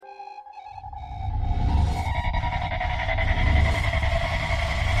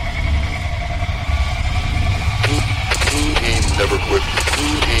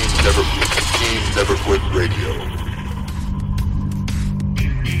Never Quit Radio.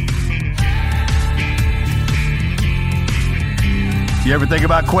 You ever think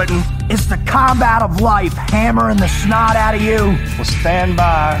about quitting? It's the combat of life, hammering the snot out of you. Well, stand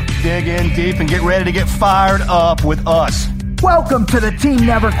by, dig in deep, and get ready to get fired up with us. Welcome to the Team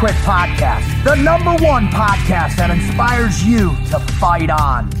Never Quit podcast, the #1 podcast that inspires you to fight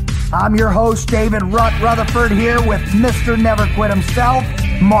on. I'm your host, David Rutherford, here with Mr. Never Quit himself,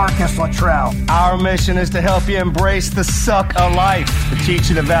 Marcus Luttrell. Our mission is to help you embrace the suck of life, to teach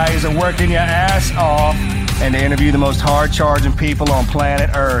you the values of working your ass off, and to interview the most hard-charging people on planet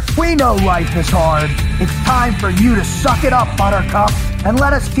Earth. We know life is hard. It's time for you to suck it up, Buttercup, and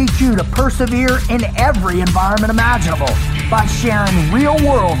let us teach you to persevere in every environment imaginable by sharing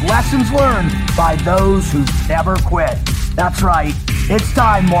real-world lessons learned by those who never quit. That's right. It's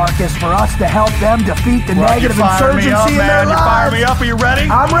time, Marcus, for us to help them defeat the negative insurgency in their lives. You fire me up. Are you ready?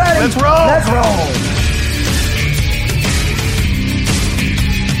 I'm ready. Let's roll. Let's roll.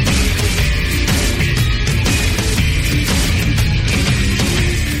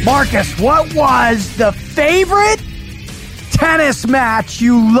 Marcus, what was the favorite tennis match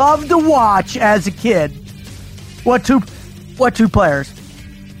you loved to watch as a kid? What two players?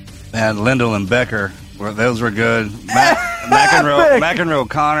 Man, Lindell and Becker, those were good. McEnroe,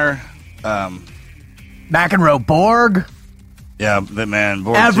 Connor. McEnroe, Borg. Yeah, man,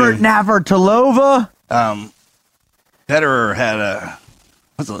 Borg Everett, too. Navratilova. Federer had a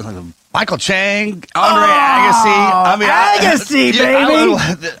Michael Chang, Andre Agassi. I mean, Agassi, baby.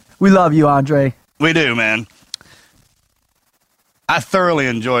 We love you, Andre. We do, man. I thoroughly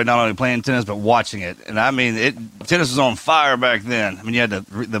enjoyed not only playing tennis, but watching it. And I mean, tennis was on fire back then. I mean, you had to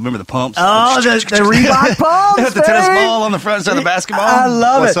remember the pumps. Oh, the Reebok pumps, the tennis ball on the front side of the basketball. I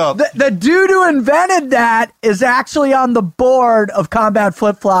love What's it. Up? The dude who invented that is actually on the board of Combat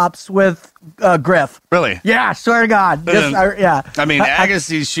Flip-Flops with Griff. Really? Yeah, swear to God. Yeah. I mean,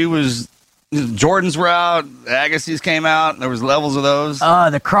 Agassi, she was... Jordans were out, Agassi's came out, there was levels of those.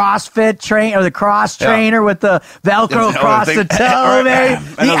 The CrossFit train or the cross trainer with the Velcro across the toe, man.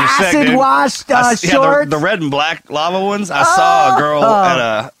 The acid washed shorts. The red and black lava ones. I saw a girl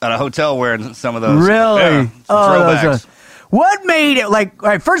at a hotel wearing some of those. Really? Yeah, throwbacks. What made it like?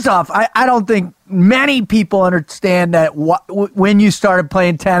 Right, first off, I don't think many people understand that when you started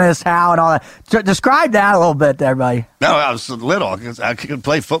playing tennis, how and all that. Describe that a little bit to everybody. No, I was little. I could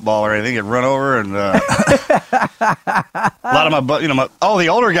play football or anything. I'd run over and a lot of the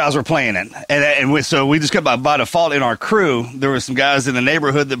older guys were playing it, and so we just got by default in our crew. There were some guys in the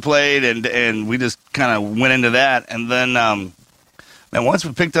neighborhood that played, and we just kind of went into that. And then, once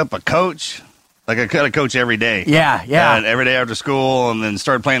we picked up a coach. Like I got a coach every day. Yeah. And every day after school, and then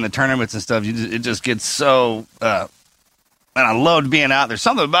started playing the tournaments and stuff. It just gets so. And I loved being out there.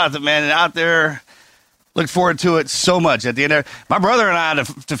 Something about it, man. And out there, looked forward to it so much. At the end, my brother and I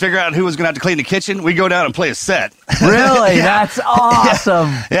to figure out who was going to have to clean the kitchen. We go down and play a set. Really, yeah. That's awesome.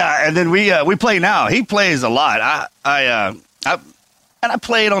 Yeah, and then we play now. He plays a lot. I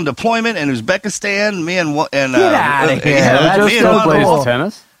played on deployment in Uzbekistan. Me and get out of here. He still plays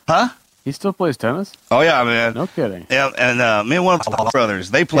tennis? Huh? He still plays tennis? Oh, yeah, man. No kidding. Yeah, and me and one of my brothers,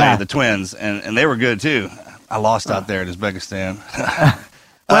 they played the twins, and they were good, too. I lost out there in Uzbekistan.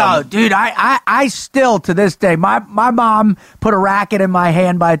 Well, dude, I still to this day, my mom put a racket in my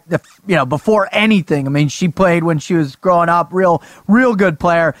hand before anything. I mean, she played when she was growing up, real good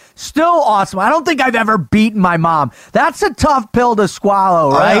player. Still awesome. I don't think I've ever beaten my mom. That's a tough pill to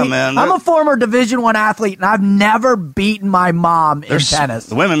swallow, right? Yeah, man. I'm a former Division I athlete, and I've never beaten my mom in tennis.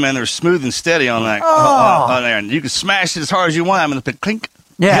 The women, man, they're smooth and steady on that. On there, and you can smash it as hard as you want. I'm going to clink.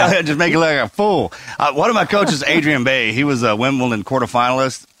 Yeah, just make it like a fool. One of my coaches, Adrian Bay, he was a Wimbledon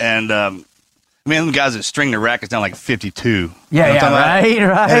quarterfinalist, and the guys that string their rackets down like 52. Right.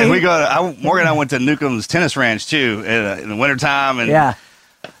 And Morgan and I went to Newcomb's tennis ranch too in the wintertime, and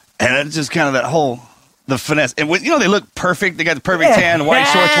it's just kind of that whole the finesse. And they look perfect. They got the perfect tan, white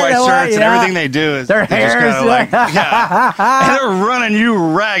shorts, white shirts, and everything they do is their hair just kind of like and they're running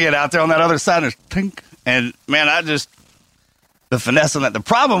you ragged out there on that other side. And man, the finesse on that. The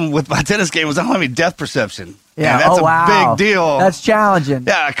problem with my tennis game was I don't have any depth perception. Yeah, and that's a big deal. That's challenging.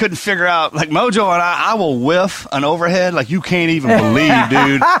 Yeah, I couldn't figure out. Like Mojo and I will whiff an overhead like you can't even believe,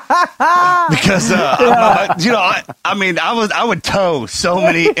 dude. Because I would toe so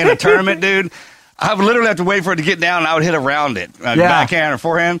many in a tournament, dude. I would literally have to wait for it to get down, and I would hit around it, backhand or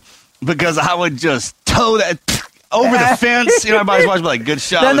forehand, because I would just toe that. Over the fence, everybody's watching like good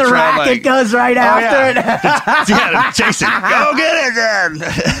shot. Then the racket goes right after it. Yeah, chase it. Go get it, then.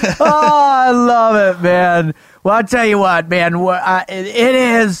 Oh, I love it, man. Well, I'll tell you what, man. It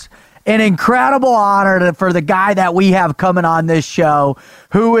is an incredible honor for the guy that we have coming on this show,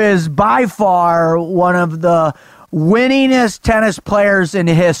 who is by far one of the winningest tennis players in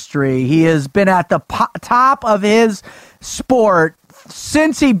history. He has been at the top of his sport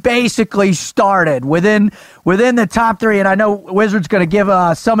since he basically started within the top three. And I know Wizard's going to give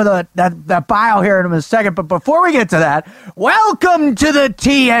some of that bio here in a second. But before we get to that, welcome to the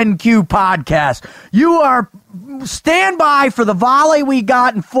TNQ podcast. You are stand by for the volley we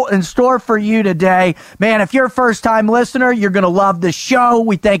got in store for you today. Man, if you're a first-time listener, you're going to love the show.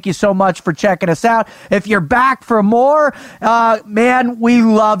 We thank you so much for checking us out. If you're back for more, man, we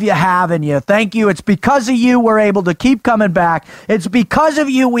love you having you. Thank you. It's because of you we're able to keep coming back. It's because of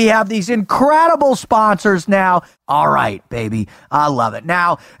you we have these incredible sponsors now. All right, baby. I love it.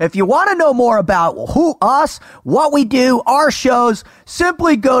 Now, if you want to know more about us, what we do, our shows,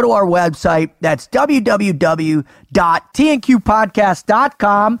 simply go to our website. That's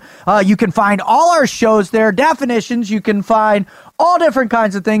www.tnqpodcast.com. You can find all our shows there, definitions. You can find all different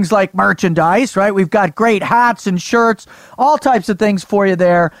kinds of things like merchandise, right? We've got great hats and shirts, all types of things for you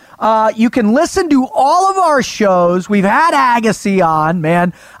there. You can listen to all of our shows. We've had Agassi on,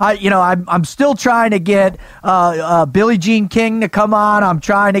 man. I'm still trying to get Billie Jean King to come on. I'm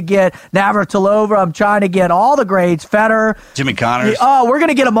trying to get Navratilova. I'm trying to get all the greats, Federer, Jimmy Connors. Oh, we're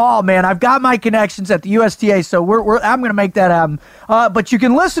gonna get them all, man. I've got my connections at the USTA, so I'm gonna make that happen. But you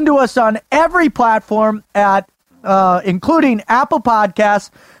can listen to us on every platform including Apple Podcasts,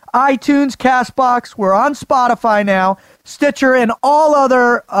 iTunes, CastBox. We're on Spotify now, Stitcher, and all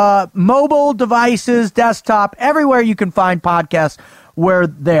other mobile devices, desktop, everywhere you can find podcasts. We're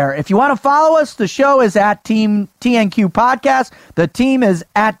there. If you want to follow us, the show is at Team TNQ Podcast. The team is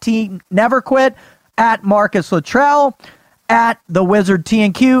at Team Never Quit, at Marcus Luttrell, at The Wizard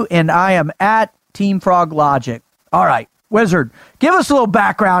TNQ, and I am at Team Frog Logic. All right, Wizard, give us a little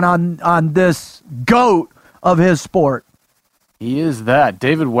background on this GOAT of his sport. He is that.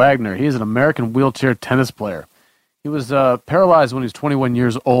 David Wagner. He is an American wheelchair tennis player. He was paralyzed when he was 21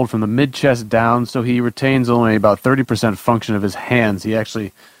 years old from the mid-chest down, so he retains only about 30% function of his hands. He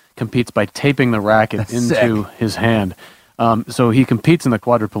actually competes by taping the racket into his hand. So he competes in the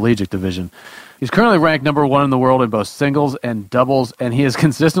quadriplegic division. He's currently ranked number 1 in the world in both singles and doubles, and he has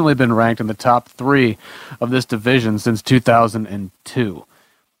consistently been ranked in the top 3 of this division since 2002.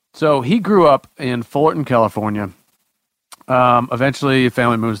 So he grew up in Fullerton, California. Eventually,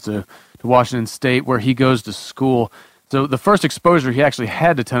 family moves to Washington State, where he goes to school. So the first exposure he actually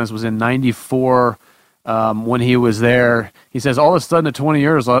had to tennis was in '94 when he was there. He says, all of a sudden at 20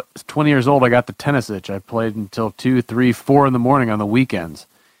 years old, I got the tennis itch. I played until 2, 3, 4 in the morning on the weekends.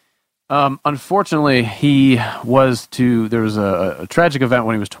 Unfortunately, there was a tragic event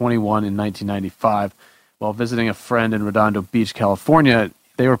when he was 21 in 1995 while visiting a friend in Redondo Beach, California.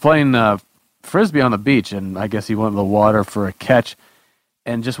 They were playing Frisbee on the beach, and I guess he went in the water for a catch.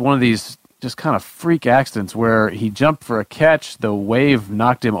 And just one of these just kind of freak accidents where he jumped for a catch, the wave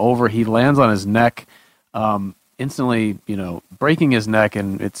knocked him over, he lands on his neck, instantly, breaking his neck,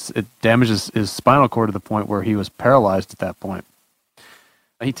 and it damages his spinal cord to the point where he was paralyzed at that point.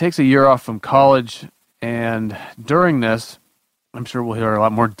 He takes a year off from college, and during this, I'm sure we'll hear a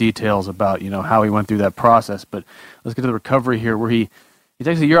lot more details about, how he went through that process, but let's get to the recovery here, where he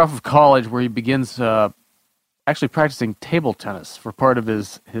takes a year off of college, where he begins actually practicing table tennis for part of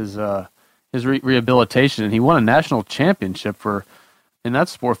his rehabilitation, and he won a national championship in that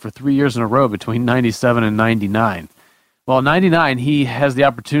sport for 3 years in a row between 97 and 99. Well, in 99, he has the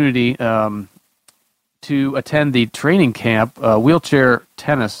opportunity to attend the training camp, wheelchair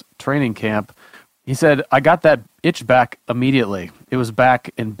tennis training camp. He said, I got that itch back immediately. It was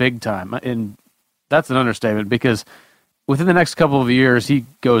back in big time. And that's an understatement, because within the next couple of years, he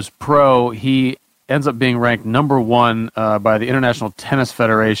goes pro. He ends up being ranked number 1 by the International Tennis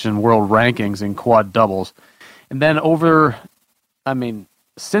Federation World Rankings in quad doubles. And then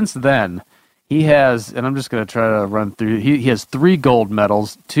since then, he has, and I'm just going to try to run through, he has 3 gold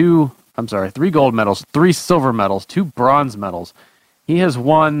medals, 3 silver medals, 2 bronze medals. He has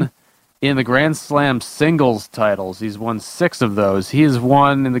won in the Grand Slam singles titles. He's won 6 of those. He has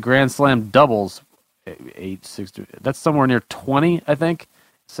won in the Grand Slam doubles, 8, 6, that's somewhere near 20, I think.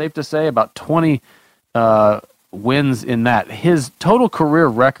 Safe to say, about 20 wins in that. His total career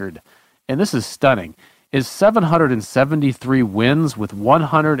record, and this is stunning, is 773 wins with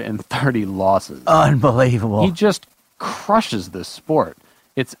 130 losses. Unbelievable. He just crushes this sport.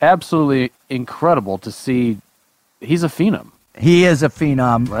 It's absolutely incredible to see. He's a phenom. He is a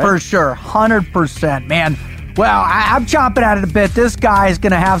phenom, right? For sure, 100%. Man, well, I'm chomping at it a bit. This guy is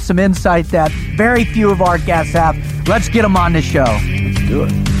going to have some insight that very few of our guests have. Let's get him on the show. Let's do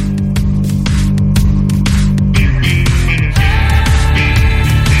it.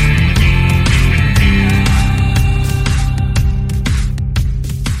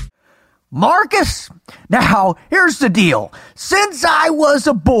 Marcus, now here's the deal. Since I was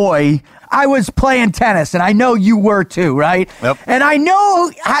a boy, I was playing tennis, and I know you were too, right? Yep. And I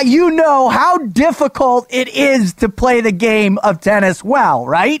know how difficult it is to play the game of tennis well,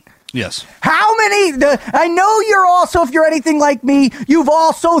 right? Yes. I know you're also, if you're anything like me, you've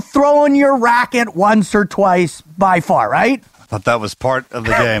also thrown your racket once or twice by far, right? I thought that was part of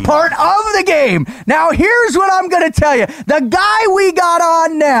the game. Part of the game. Now, here's what I'm going to tell you. The guy we got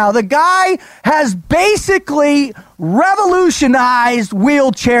on now, the guy has basically revolutionized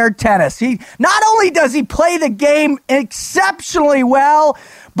wheelchair tennis. He not only does he play the game exceptionally well,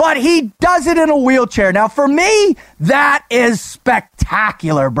 but he does it in a wheelchair. Now, for me, that is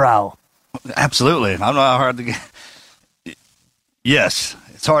spectacular, bro. Absolutely. I don't know how hard the game. Yes.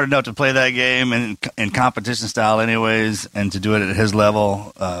 It's hard enough to play that game in competition style anyways, and to do it at his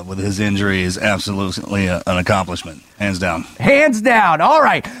level with his injury is absolutely an accomplishment, hands down. Hands down. All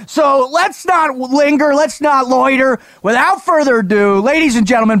right. So let's not linger. Let's not loiter. Without further ado, ladies and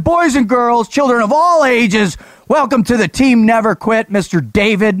gentlemen, boys and girls, children of all ages, welcome to the Team Never Quit, Mr.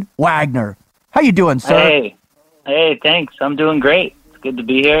 David Wagner. How you doing, sir? Hey, thanks. I'm doing great. It's good to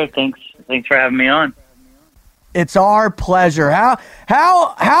be here. Thanks for having me on. It's our pleasure. How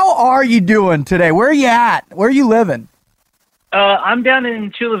are you doing today? Where are you at? Where are you living? I'm down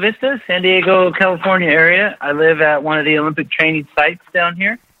in Chula Vista, San Diego, California area. I live at one of the Olympic training sites down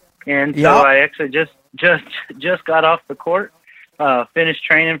here, and so I actually just got off the court, finished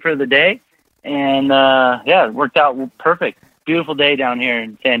training for the day, and it worked out perfect. Beautiful day down here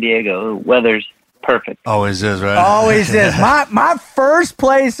in San Diego. The weather's perfect. Always is, right? Always is. My first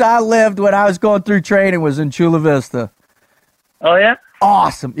place I lived when I was going through training was in Chula Vista. Oh, yeah?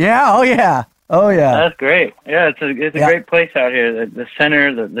 Awesome. Yeah. Oh, yeah. Oh, yeah. That's great. Yeah, it's a great place out here. The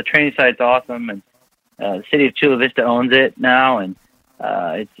center, the training site's awesome, and the city of Chula Vista owns it now, and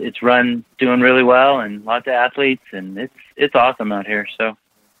it's doing really well, and lots of athletes, and it's awesome out here. So.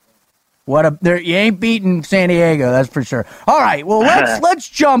 You ain't beating San Diego, that's for sure. All right. Well, let's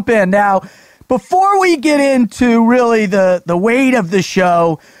jump in now. Before we get into really the weight of the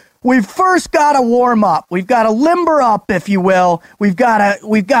show, we've first got to warm up. We've got to limber up, if you will. We've got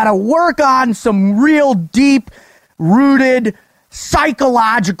to work on some real deep-rooted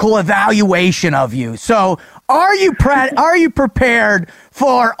psychological evaluation of you. So, are you prepared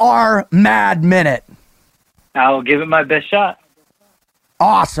for our Mad Minute? I'll give it my best shot.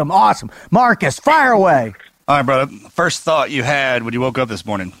 Awesome. Marcus, fire away. All right, brother. First thought you had when you woke up this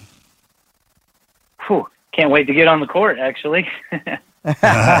morning? Whew, can't wait to get on the court, actually.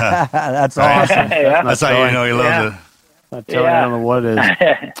 That's awesome. That's how you know he loves it. Not telling you what is.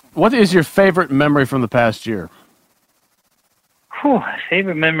 What is your favorite memory from the past year?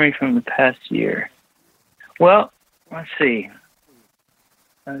 Favorite memory from the past year. Well, let's see.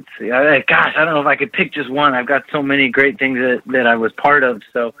 Gosh, I don't know if I could pick just one. I've got so many great things that I was part of.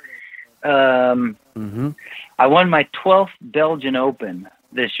 So, I won my 12th Belgian Open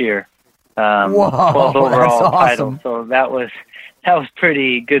this year. 12th overall title. So that was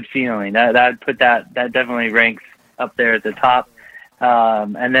pretty good feeling. That definitely ranks up there at the top.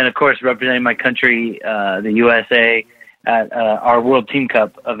 And then of course representing my country, the USA at our World Team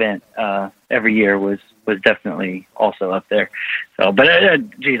Cup event every year was definitely also up there. So, but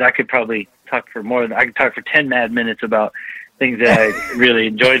I could probably talk for 10 mad minutes about things that I really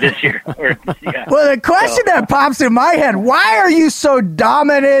enjoyed this year. Well, the question that pops in my head, why are you so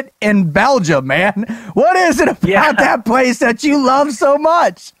dominant in Belgium, man? What is it about that place that you love so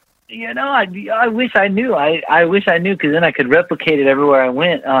much? You know, I wish I knew. I wish I knew, because then I could replicate it everywhere I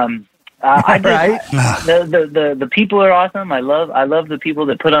went. The people are awesome. I love the people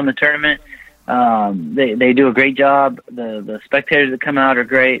that put on the tournament. They do a great job. The spectators that come out are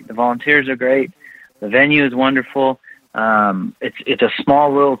great. The volunteers are great. The venue is wonderful. It's a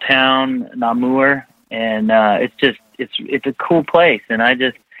small rural town, Namur, and it's a cool place, and I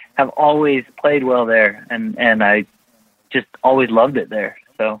just have always played well there, and I just always loved it there.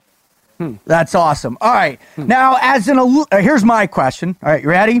 So that's awesome. All right, now here's my question. All right, you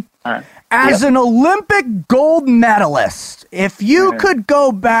ready? As an Olympic gold medalist, if you could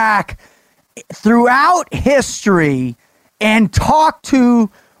go back throughout history and talk to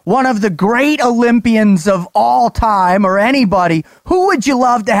one of the great Olympians of all time, or anybody, who would you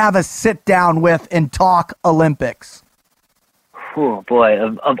love to have a sit down with and talk Olympics? Oh boy,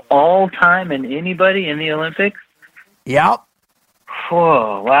 of all time and anybody in the Olympics? Yep.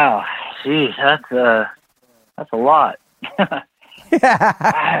 Oh wow, geez, that's a lot.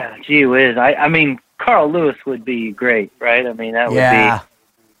 Gee whiz, I mean, Carl Lewis would be great, right? I mean, that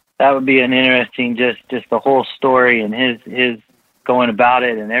would be an interesting, just the whole story and his going about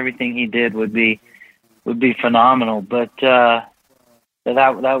it, and everything he did would be phenomenal. But that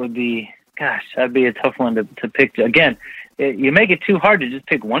would be, gosh, that'd be a tough one to pick. Again, you make it too hard to just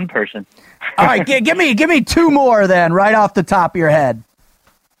pick one person. All right, give me two more then, right off the top of your head.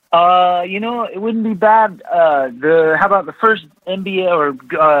 It wouldn't be bad. How about the first NBA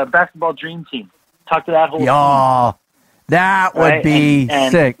or basketball dream team? Talk to that whole team. That would be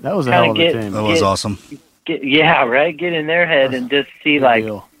sick. That was a hell of a team. That was awesome. Get in their head and just see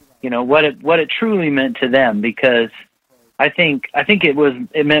what it truly meant to them, because I think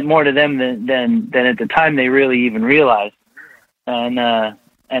it meant more to them than at the time they really even realized. And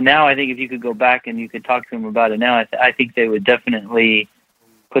now I think if you could go back and you could talk to them about it now, I think they would definitely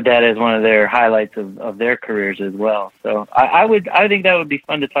put that as one of their highlights of their careers as well. So I think that would be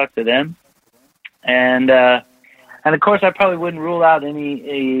fun to talk to them. And of course, I probably wouldn't rule out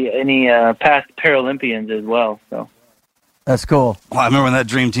any past Paralympians as well. So that's cool. Oh, I remember when that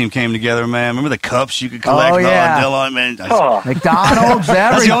dream team came together, man. Remember the cups you could collect? Oh, yeah. Man. McDonald's, everything.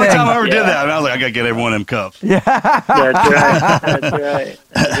 That's the only time I ever did that. I mean, I was like, I got to get every one of them cups. Yeah. That's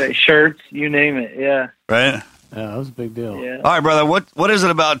right. Shirts, you name it. Yeah. Right? Yeah, that was a big deal. Yeah. All right, brother. What is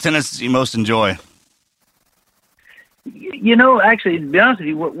it about tennis you most enjoy? Actually, to be honest with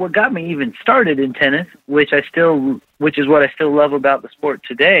you, what got me even started in tennis, which is what I still love about the sport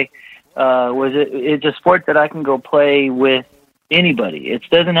today, was it's a sport that I can go play with anybody. It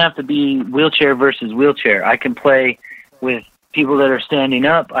doesn't have to be wheelchair versus wheelchair. I can play with people that are standing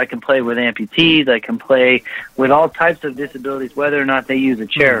up. I can play with amputees. I can play with all types of disabilities, whether or not they use a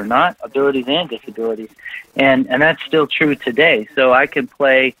chair or not, abilities and disabilities. And that's still true today. So I can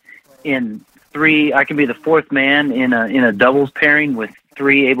play in I can be the fourth man in a doubles pairing with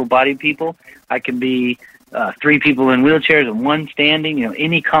three able-bodied people. I can be three people in wheelchairs and one standing.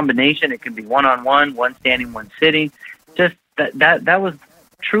 Any combination. It can be one-on-one, one standing, one sitting. Just that was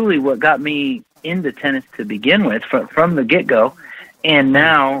truly what got me into tennis to begin with from the get-go, and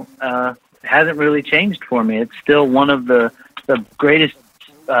now hasn't really changed for me. It's still one of the greatest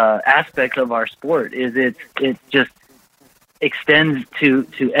aspects of our sport. Is it just extends to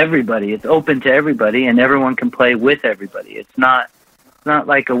everybody. It's open to everybody, and everyone can play with everybody. It's not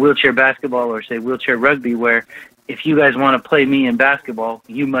like a wheelchair basketball or say wheelchair rugby, where if you guys want to play me in basketball,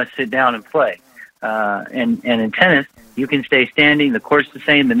 you must sit down and play. And in tennis, you can stay standing. The court's the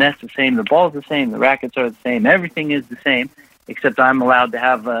same, the net's the same, the ball's the same, the rackets are the same. Everything is the same, except I'm allowed to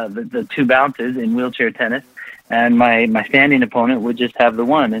have the two bounces in wheelchair tennis, and my standing opponent would just have the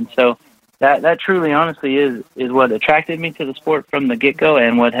one. And so that truly, honestly, is what attracted me to the sport from the get-go,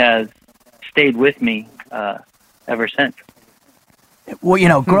 and what has stayed with me ever since.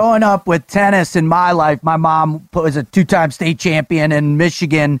 Well, growing up with tennis in my life, my mom was a two-time state champion in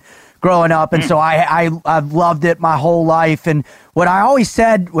Michigan growing up, and so I've loved it my whole life. And what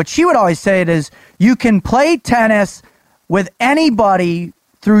she would always say is, you can play tennis with anybody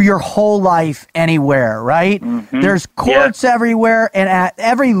through your whole life anywhere, right? Mm-hmm. There's courts everywhere, and at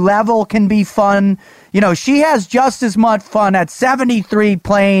every level can be fun. She has just as much fun at 73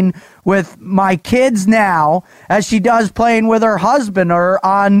 playing with my kids now as she does playing with her husband or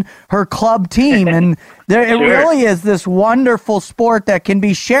on her club team. And it really is this wonderful sport that can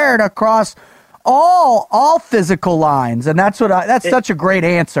be shared across all physical lines. And that's such a great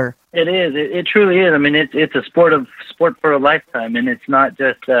answer. It is. It truly is. I mean, it's a sport for a lifetime, and it's not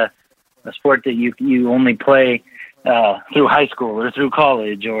just a sport that you only play through high school or through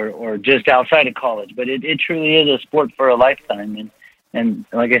college or just outside of college. But it truly is a sport for a lifetime, and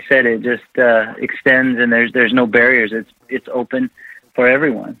like I said, it just extends, and there's no barriers. It's open for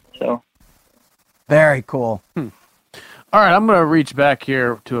everyone. So very cool. All right, I'm going to reach back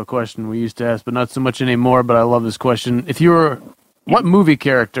here to a question we used to ask, but not so much anymore. But I love this question. What movie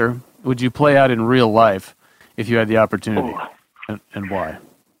character would you play out in real life if you had the opportunity, and why?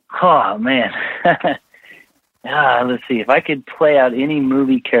 Oh, man. Let's see. If I could play out any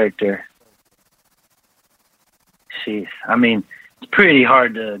movie character, jeez. I mean, it's pretty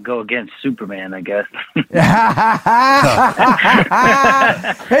hard to go against Superman, I guess.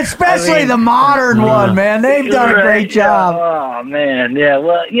 Especially the modern one, man. They've done a great job. Oh, man. Yeah,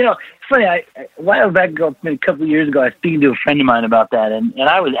 well, it's funny. A while back ago, maybe a couple of years ago, I was speaking to a friend of mine about that, and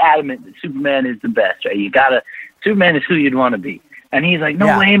I was adamant that Superman is the best, right? Superman is who you'd want to be. And he's like,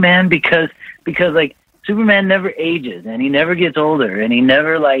 no way, man, because like, Superman never ages, and he never gets older, and he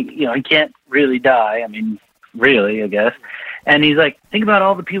never, he can't really die. I mean, really, I guess. And he's like, think about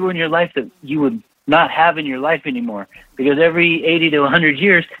all the people in your life that you would not have in your life anymore, because every 80 to 100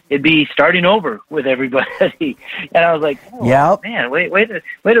 years it'd be starting over with everybody. And I was like, oh, Yep. man, way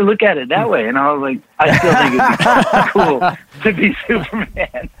to look at it that way. And I was like, I still think it'd be kind of cool to be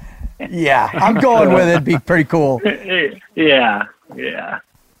Superman. Yeah, I'm going with it. It'd be pretty cool. Yeah.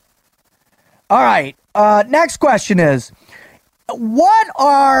 All right. Next question is, what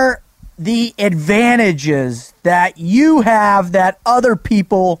are the advantages that you have that other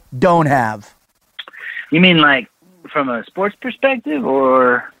people don't have? You mean like from a sports perspective,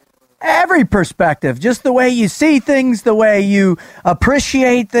 or? Every perspective, just the way you see things, the way you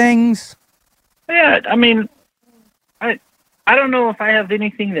appreciate things. Yeah, I mean, I don't know if I have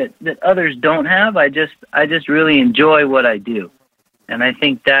anything that others don't have. I just really enjoy what I do. And I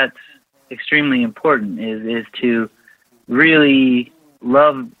think that's extremely important, is to really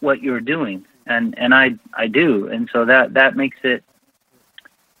love what you're doing. And I do. And so that makes it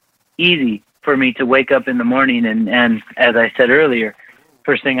easy for me to wake up in the morning. And as I said earlier,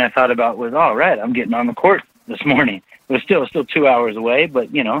 first thing I thought about was, all right, I'm getting on the court this morning. It was still 2 hours away, but,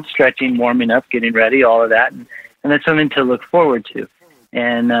 stretching, warming up, getting ready, all of that. And that's something to look forward to.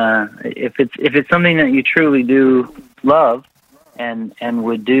 And if it's something that you truly do love and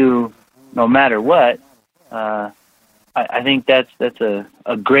would do no matter what, I think that's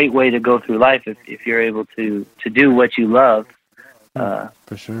a great way to go through life if you're able to do what you love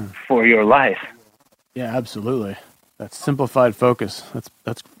for sure for your life. Yeah, absolutely. That simplified focus.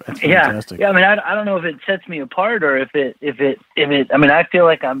 That's fantastic. Yeah. I mean, I don't know if it sets me apart or if it. I mean, I feel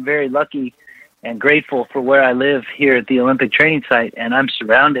like I'm very lucky and grateful for where I live here at the Olympic training site, and I'm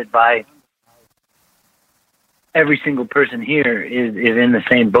surrounded by every single person here is in the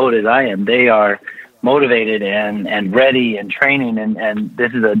same boat as I am. They are motivated and ready and training, and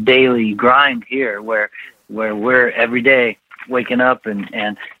this is a daily grind here where we're every day waking up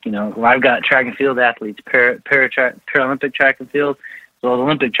and I've got track and field athletes, Paralympic track and field, as well as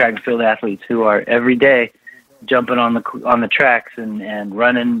Olympic track and field athletes who are every day jumping on the tracks and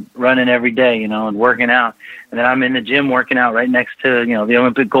running every day, and working out. And then I'm in the gym working out right next to, the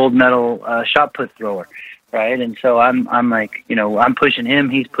Olympic gold medal shot put thrower, right? And so I'm like, I'm pushing him,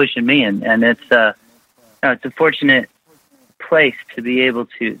 he's pushing me, and it's it's a fortunate place to be able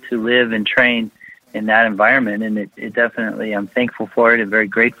to live and train in that environment, and it definitely, I'm thankful for it and very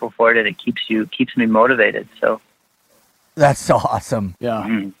grateful for it. And it keeps me motivated. So that's awesome. Yeah.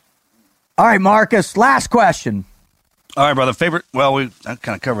 Mm-hmm. All right, Marcus, last question. All right, brother. Favorite? Well, I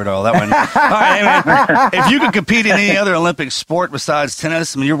kind of covered all that one. All right, man. If you could compete in any other Olympic sport besides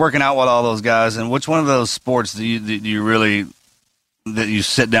tennis, I mean, you're working out with all those guys, and which one of those sports do you really that you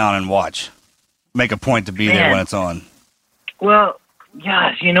sit down and watch? Make a point to be there when it's on. Well,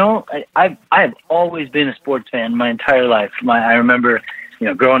 gosh, I've always been a sports fan my entire life. I remember,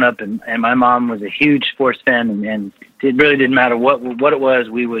 growing up, and my mom was a huge sports fan, and it really didn't matter what it was,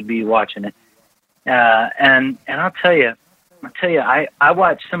 we would be watching it. And I'll tell you, I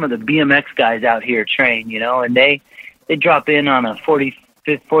watch some of the BMX guys out here train, and they drop in on a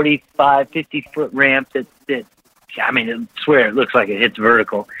 45, 50 foot ramp that I mean, I swear it looks like it hits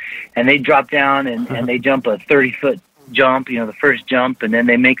vertical, and they drop down and they jump a 30-foot jump, the first jump, and then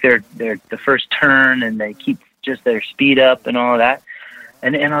they make the first turn, and they keep just their speed up and all of that.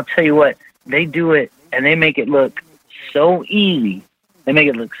 And I'll tell you what, they do it, and they make it look so easy. They make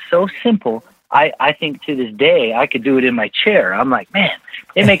it look so simple. I think to this day I could do it in my chair. I'm like, man,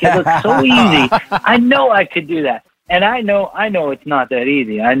 they make it look so easy. I know I could do that. And I know it's not that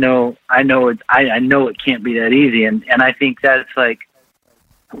easy. I know it can't be that easy. And I think that's like,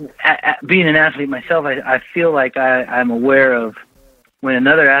 being an athlete myself, I feel like I'm aware of when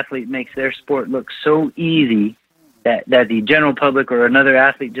another athlete makes their sport look so easy that the general public or another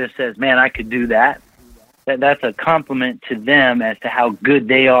athlete just says, man, I could do that. That's a compliment to them as to how good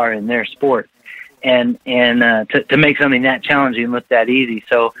they are in their sport. And to make something that challenging look that easy.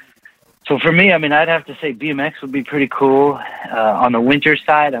 So for me, I mean, I'd have to say BMX would be pretty cool. On the winter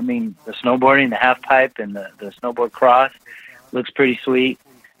side, I mean, the snowboarding, the half pipe, and the snowboard cross looks pretty sweet.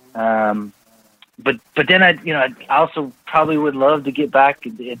 But then I also probably would love to get back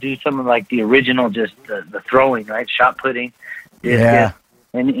and do some of like the original, just the throwing, right? Shot putting. Yeah.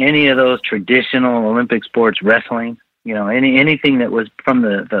 And any of those traditional Olympic sports, wrestling, anything that was from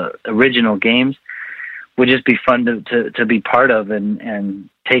the original games would just be fun to be part of and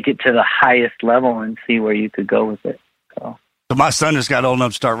take it to the highest level and see where you could go with it. So my son just got old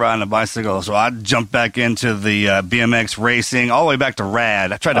enough to start riding a bicycle, so I jumped back into the BMX racing all the way back to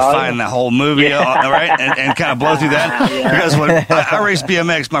Rad. I tried to find that whole movie, right, and kind of blow through that. Because when I raced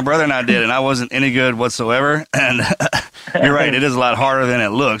BMX, my brother and I did, and I wasn't any good whatsoever. And you're right, it is a lot harder than it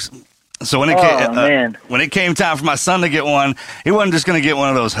looks. So when it came time for my son to get one, he wasn't just going to get one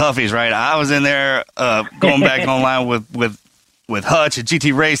of those Huffies, right? I was in there going back online with Hutch at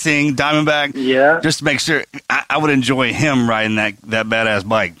GT Racing, Diamondback, just to make sure I would enjoy him riding that badass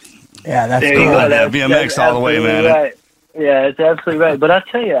bike. Yeah, that's there cool. You go. BMX all the way, man. Right. Yeah, it's absolutely right. But I'll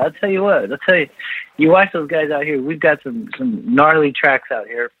tell you what. You watch those guys out here. We've got some gnarly tracks out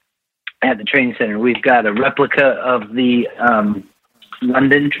here at the training center. We've got a replica of the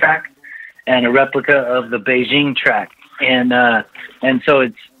London track and a replica of the Beijing track, and so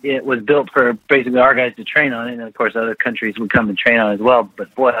it was built for basically our guys to train on it, and of course other countries would come and train on it as well.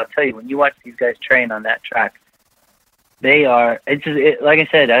 But boy, I'll tell you, when you watch these guys train on that track, they are. Like I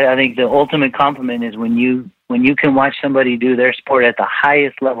said, I think the ultimate compliment is when you can watch somebody do their sport at the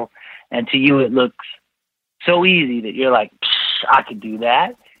highest level, and to you it looks so easy that you're like, I could do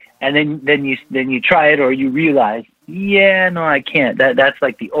that, and then you try it or you realize, yeah, no, I can't. That's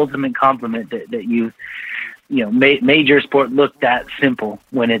like the ultimate compliment that you made your sport look that simple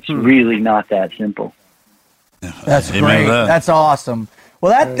when it's really not that simple. That's great. That's awesome.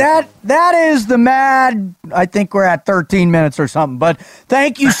 Well, that is the mad. I think we're at 13 minutes or something. But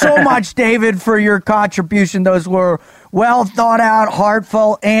thank you so much, David, for your contribution. Those were well thought out,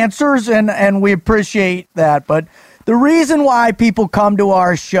 heartfelt answers, and we appreciate that. But the reason why people come to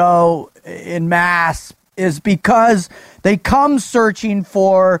our show in mass is because they come searching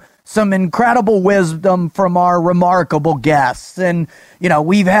for some incredible wisdom from our remarkable guests. And,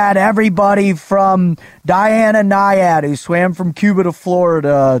 we've had everybody from Diana Nyad, who swam from Cuba to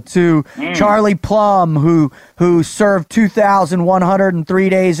Florida, to Charlie Plum, who served 2,103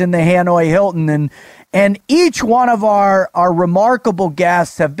 days in the Hanoi Hilton. And each one of our remarkable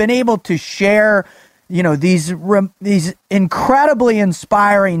guests have been able to share, these incredibly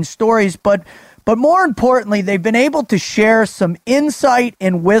inspiring stories, but more importantly, they've been able to share some insight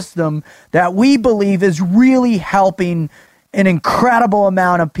and wisdom that we believe is really helping an incredible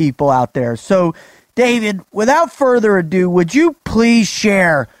amount of people out there. So, David, without further ado, would you please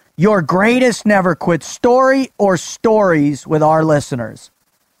share your greatest never quit story or stories with our listeners?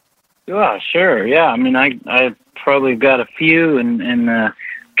 Yeah, sure. Yeah, I mean, I probably got a few and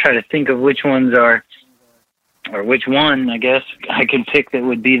try to think of which ones are, or which one, I guess, I could pick that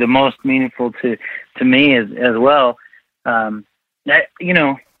would be the most meaningful to me as well. I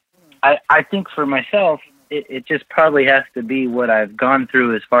think for myself, it just probably has to be what I've gone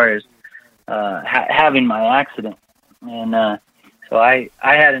through as far as having my accident. And so I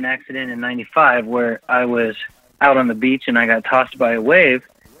had an accident in '95 where I was out on the beach and I got tossed by a wave,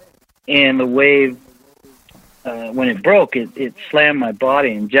 and the wave, when it broke, it slammed my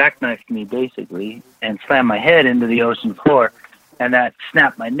body and jackknifed me basically, and slammed my head into the ocean floor, and that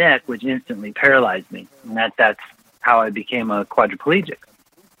snapped my neck, which instantly paralyzed me. And that's how I became a quadriplegic.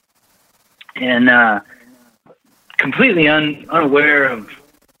 And completely unaware of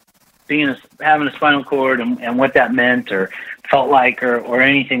having a spinal cord and what that meant or felt like or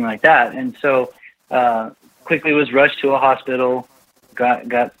anything like that. And so quickly was rushed to a hospital,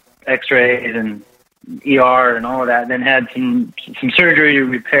 got x-rays and ER and all of that, then had some surgery to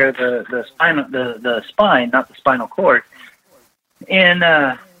repair the spine, not the spinal cord. And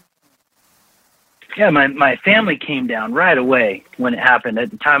my family came down right away when it happened. At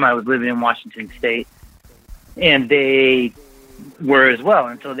the time I was living in Washington State, and they were as well.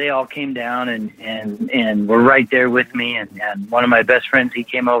 And so they all came down and were right there with me. And one of my best friends, he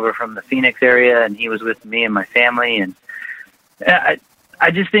came over from the Phoenix area, and he was with me and my family. And I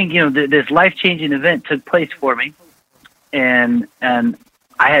just think, this life-changing event took place for me, and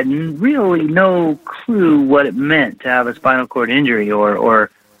I had really no clue what it meant to have a spinal cord injury or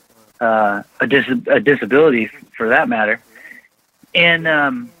a disability for that matter. And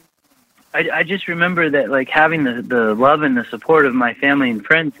I just remember that, like, having the love and the support of my family and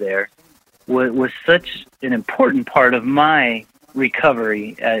friends there was such an important part of my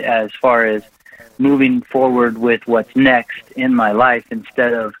recovery as far as moving forward with what's next in my life,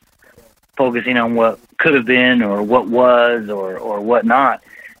 instead of focusing on what could have been or what was or what not.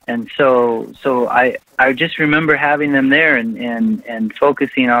 And so I just remember having them there and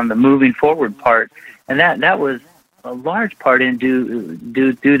focusing on the moving forward part. And that was a large part due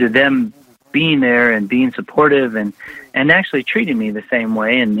to them being there and being supportive and actually treating me the same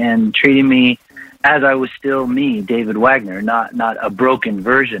way and treating me as I was still me, David Wagner, not a broken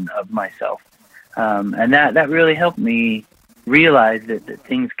version of myself. And that really helped me realize that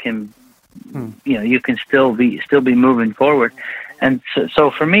things can, you can still be moving forward. And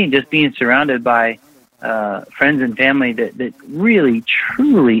so for me, just being surrounded by friends and family that really,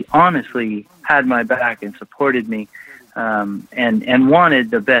 truly, honestly had my back and supported me and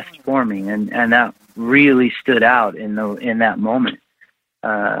wanted the best for me, and that really stood out in that moment,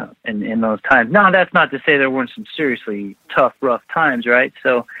 in those times. Now, that's not to say there weren't some seriously tough, rough times, right?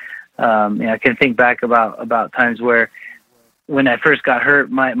 So, I can think back about times where, when I first got hurt,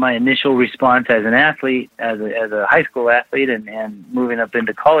 my initial response as an athlete, as a high school athlete, and moving up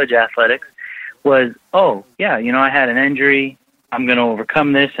into college athletics, was, oh yeah, I had an injury. I'm going to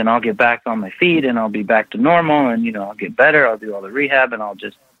overcome this, and I'll get back on my feet, and I'll be back to normal, and I'll get better. I'll do all the rehab, and I'll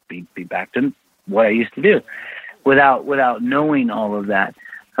just be back to what I used to do, without knowing all of that.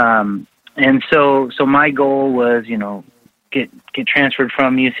 And so my goal was, get transferred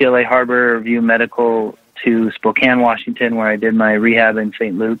from UCLA Harborview Medical to Spokane, Washington, where I did my rehab in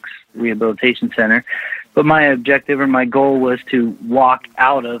St. Luke's Rehabilitation Center. But my objective or my goal was to walk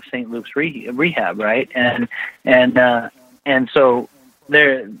out of St. Luke's rehab, right? And so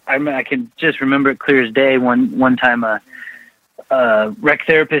there, I can just remember it clear as day. One time a rec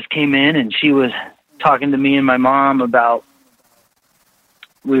therapist came in, and she was talking to me and my mom about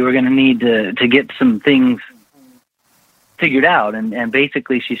we were going to need to get some things figured out, and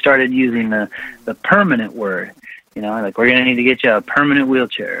basically she started using the permanent word, like, we're going to need to get you a permanent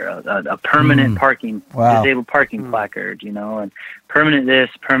wheelchair, a permanent disabled parking placard, and permanent this,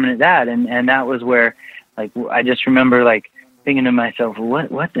 permanent that, and that was where, like, I just remember, like, thinking to myself,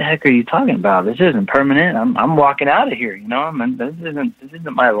 what the heck are you talking about? This isn't permanent. I'm walking out of here, this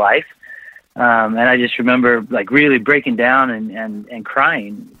isn't my life. And I just remember, like, really breaking down and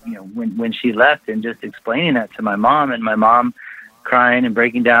crying, when she left, and just explaining that to my mom, and my mom crying and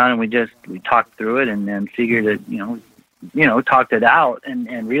breaking down, and we talked through it, and then figured it, talked it out,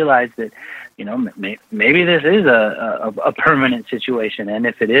 and realized that, maybe this is a permanent situation, and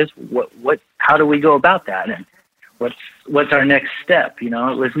if it is, how do we go about that, and what's our next step? It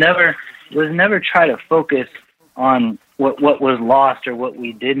was never try to focus on what was lost or what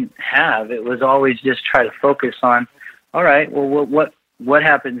we didn't have. It was always just try to focus on, all right, well, what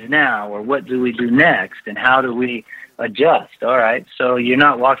happens now, or what do we do next, and how do we adjust? All right, so you're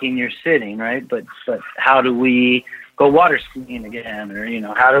not walking, you're sitting, right? But how do we go water skiing again,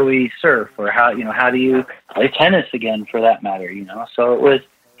 or how do we surf, or how do you play tennis again, for that matter? So it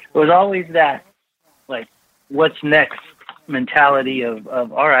was always that, like, what's next mentality of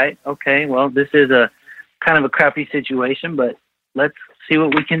all right, okay, well, this is a kind of a crappy situation, but let's see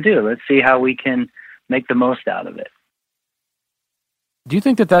what we can do. Let's see how we can make the most out of it. Do you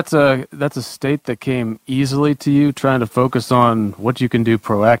think that's a state that came easily to you, trying to focus on what you can do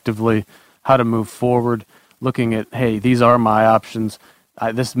proactively, how to move forward, looking at, hey, these are my options.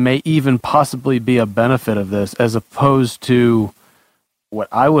 This may even possibly be a benefit of this, as opposed to what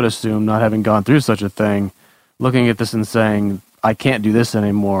I would assume, not having gone through such a thing, looking at this and saying, I can't do this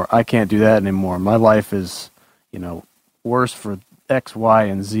anymore. I can't do that anymore. My life is, worse for X, Y,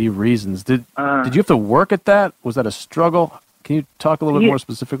 and Z reasons. Did you have to work at that? Was that a struggle? Can you talk a little bit more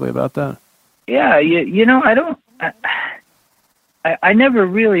specifically about that? Yeah, I never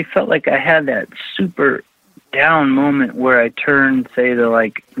really felt like I had that super down moment where I turned, say, to,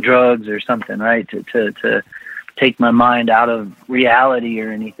 like, drugs or something, right? To take my mind out of reality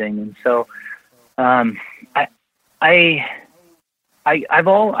or anything. And so, I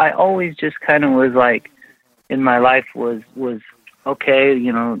always just kind of was like, in my life was okay,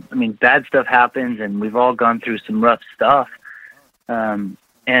 bad stuff happens, and we've all gone through some rough stuff. And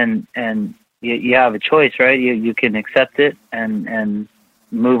you have a choice, right? You can accept it and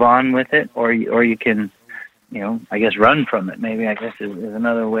move on with it, or you can, I guess, run from it. Maybe, I guess, is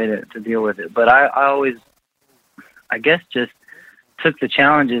another way to deal with it. But I always, I guess, just took the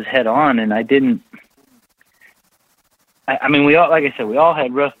challenges head on, and I didn't. We all, like I said, we all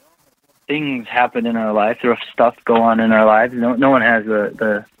had rough things happen in our lives, rough stuff go on in our lives. No one has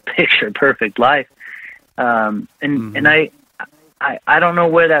the picture perfect life. And I don't know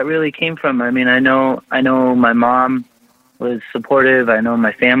where that really came from. I know my mom was supportive. I know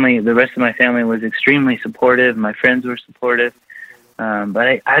my family, the rest of my family, was extremely supportive. My friends were supportive.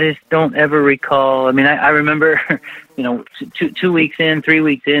 But I just don't ever recall. I remember, 2 weeks in, 3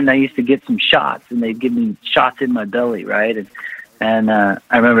 weeks in, I used to get some shots, and they'd give me shots in my belly, right? And I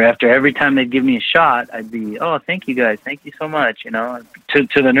remember after every time they'd give me a shot, I'd be, oh, thank you guys, thank you so much, to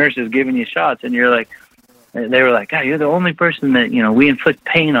the nurses giving you shots, and they were like, God, you're the only person that we inflict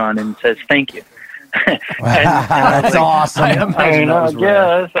pain on and says thank you. That's awesome. I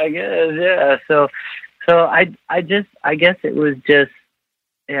guess, yeah. So I guess it was just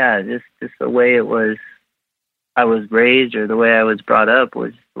the way it was. I was raised, or the way I was brought up,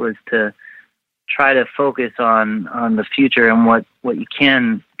 was to try to focus on the future and what you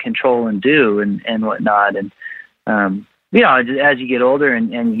can control and do and whatnot. as you get older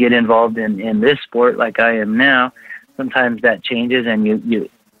and you get involved in this sport like I am now, sometimes that changes, and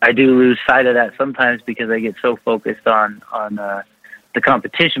I do lose sight of that sometimes because I get so focused on the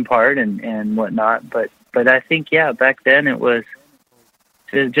competition part and whatnot. But I think, back then it was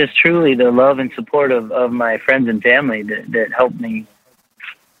just truly the love and support of my friends and family that helped me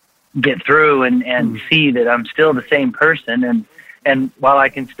get through and see that I'm still the same person. And while I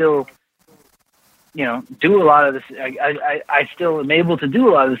can still, do a lot of this, I still am able to do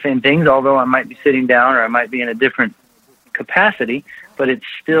a lot of the same things, although I might be sitting down or I might be in a different capacity, but it's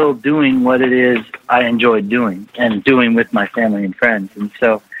still doing what it is I enjoyed doing and doing with my family and friends. And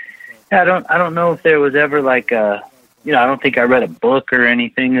so, I don't know if there was ever like I don't think I read a book or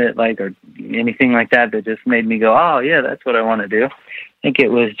anything or anything like that just made me go, oh yeah, that's what I want to do. I think it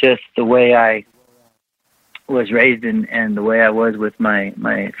was just the way I was raised and the way I was with my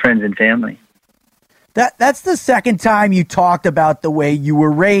friends and family. That's the second time you talked about the way you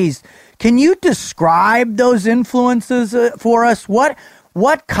were raised. Can you describe those influences for us? What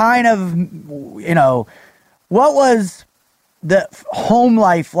kind of, what was the home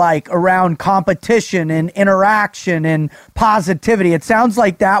life like around competition and interaction and positivity? It sounds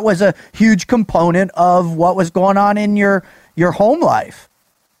like that was a huge component of what was going on in your home life.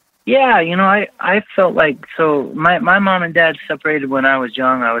 Yeah, I felt like, so my mom and dad separated when I was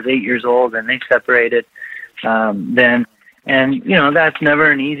young. I was 8 years old, and they separated then. And, that's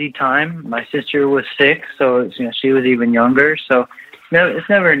never an easy time. My sister was 6, so, she was even younger. So it's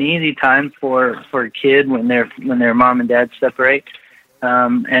never an easy time for a kid when their mom and dad separate.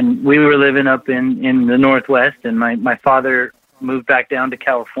 And we were living up in the Northwest, and my father moved back down to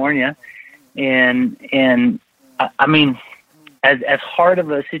California. And I mean, as hard of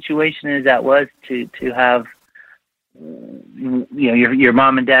a situation as that was to have, your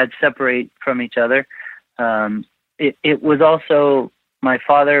mom and dad separate from each other, it was also, my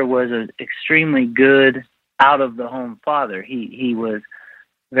father was an extremely good out-of-the-home father. He was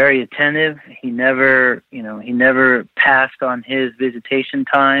very attentive. He never passed on his visitation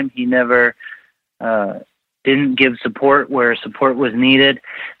time. He never didn't give support where support was needed.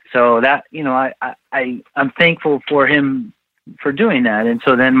 So that, I'm thankful for him for doing that. And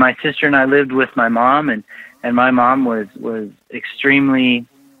so then my sister and I lived with my mom, and my mom was extremely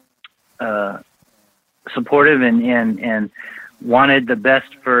supportive and wanted the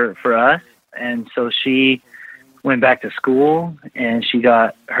best for us. And so she went back to school and she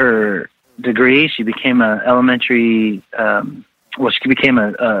got her degree. She became a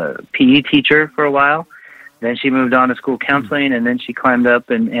PE teacher for a while. Then she moved on to school counseling, and then she climbed up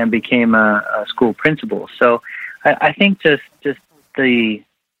and became a school principal. So I think just the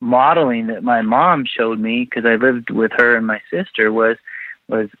modeling that my mom showed me, because I lived with her and my sister, was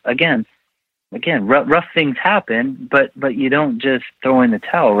again, rough things happen, but you don't just throw in the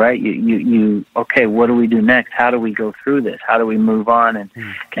towel, right? You okay, what do we do next? How do we go through this? How do we move on?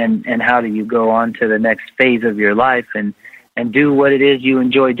 And how do you go on to the next phase of your life and do what it is you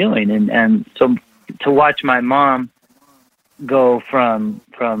enjoy doing? And so to watch my mom go from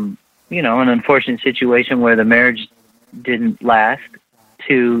an unfortunate situation where the marriage didn't last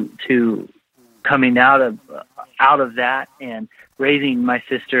to coming out of that and raising my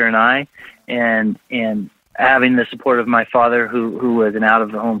sister and I, and having the support of my father, who was an out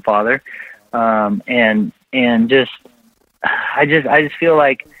of the home father, and just I just feel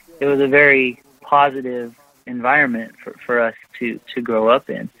like it was a very positive environment for us to grow up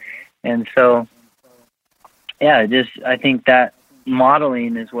in. And so I think that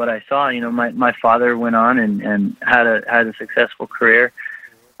modeling is what I saw. My father went on and had a successful career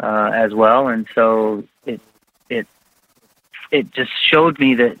as well, and so it just showed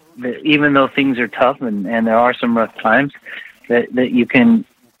me that even though things are tough and there are some rough times, that you can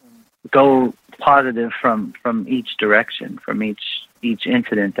go positive from each direction, from each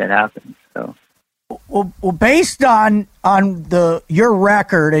incident that happens. So. Well, based on your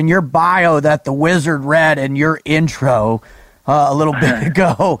record and your bio that the Wizard read in your intro a little bit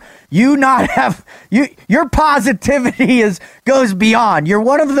ago, your positivity goes beyond. You're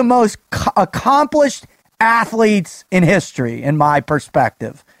one of the most accomplished athletes in history, in my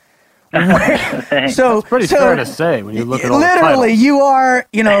perspective. So it's pretty fair to say when you look at all literally, you are,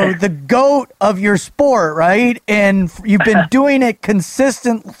 the GOAT of your sport, right? And you've been doing it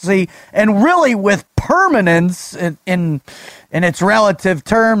consistently and really with permanence in its relative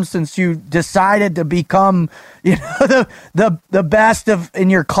terms since you decided to become, the best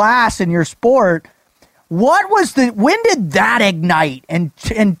in your class in your sport. When did that ignite? And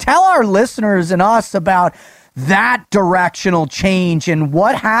tell our listeners and us about that directional change and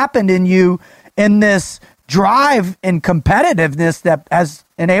what happened in you in this drive and competitiveness that has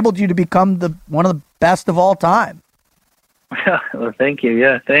enabled you to become one of the best of all time. Well, thank you.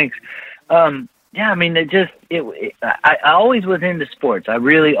 Yeah, thanks. Yeah, I mean, I always was into sports. I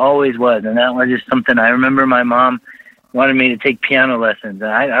really always was, and that was just something. I remember my mom wanted me to take piano lessons.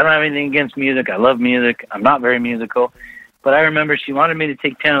 I don't have anything against music. I love music. I'm not very musical, but I remember she wanted me to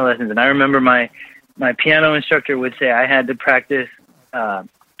take piano lessons, and I remember my piano instructor would say I had to practice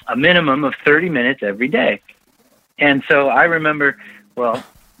a minimum of 30 minutes every day. And so I remember, well,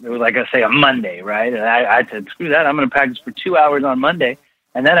 it was like I say a Monday, right? And I said, screw that. I'm going to practice for 2 hours on Monday.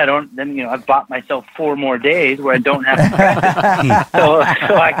 And then I've bought myself 4 more days where I don't have to practice. so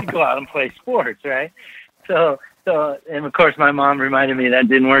I could go out and play sports, right? So, and of course my mom reminded me that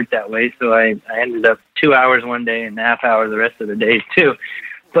didn't work that way. So I ended up 2 hours one day and a half hour the rest of the days too.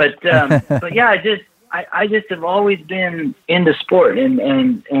 But yeah, I just have always been into sport, and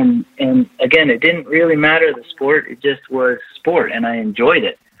again, it didn't really matter the sport; it just was sport, and I enjoyed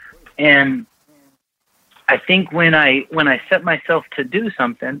it. And I think when I set myself to do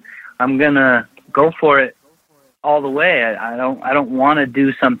something, I'm gonna go for it all the way. I don't want to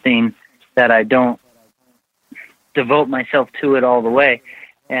do something that I don't devote myself to it all the way.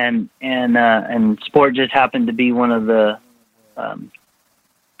 And sport just happened to be one of the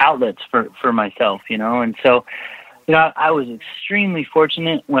outlets for myself, and so, I was extremely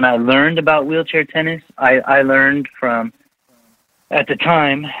fortunate when I learned about wheelchair tennis. I learned from, at the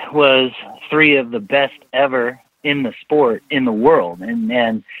time, was 3 of the best ever in the sport in the world,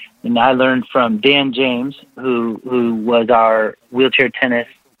 and I learned from Dan James, who was our wheelchair tennis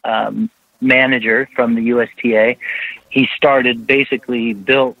manager from the USTA. He basically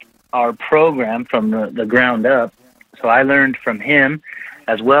built our program from the ground up. So I learned from him,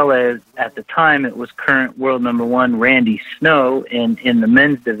 as well as, at the time, it was current world number 1 Randy Snow in the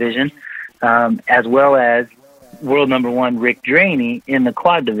men's division, as well as world number 1 Rick Draney in the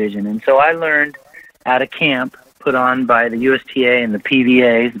quad division. And so I learned at a camp put on by the USTA and the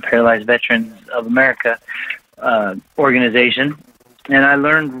PVA, the Paralyzed Veterans of America organization, and I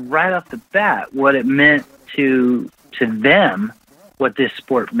learned right off the bat what it meant to them, what this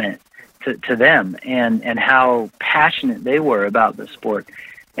sport meant to them, and how passionate they were about the sport.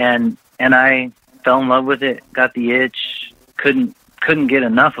 And I fell in love with it, got the itch, couldn't get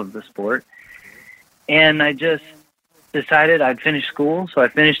enough of the sport. And I just decided I'd finish school. So I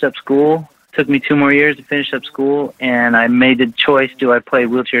finished up school. Took me 2 more years to finish up school, and I made the choice: do I play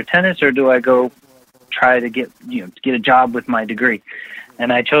wheelchair tennis or do I go try to get a job with my degree?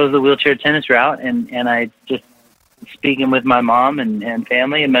 And I chose the wheelchair tennis route, and I just, speaking with my mom and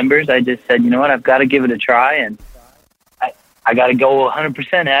family and members, I just said, you know what, I've got to give it a try, and I got to go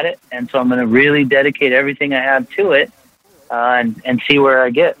 100% at it. And so I'm going to really dedicate everything I have to it, and see where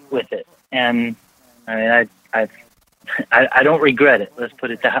I get with it. And I mean, I don't regret it. Let's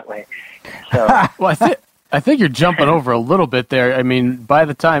put it that way. So, well, I think you're jumping over a little bit there. I mean, by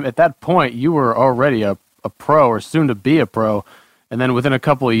the time, at that point, you were already a pro, or soon to be a pro. And then within a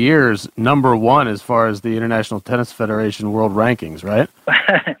couple of years, number 1 as far as the International Tennis Federation world rankings, right?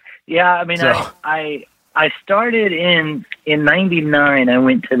 Yeah, I mean, so. I started in 99. I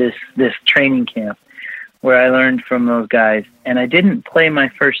went to this training camp where I learned from those guys, and I didn't play my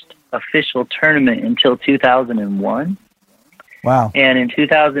first official tournament until 2001. Wow. And in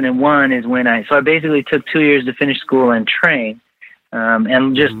 2001 is when I basically took 2 years to finish school and train.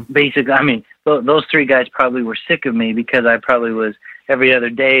 And just basically, I mean, those 3 guys probably were sick of me because I probably was every other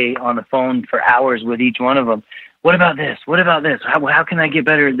day on the phone for hours with each one of them. What about this? What about this? How can I get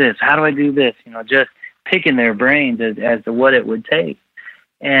better at this? How do I do this? Just picking their brains as to what it would take.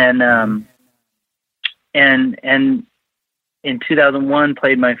 And in 2001,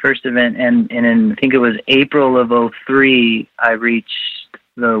 played my first event, and in, I think it was April of 2003, I reached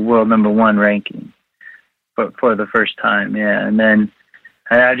the world number 1 ranking for the first time. Yeah, and then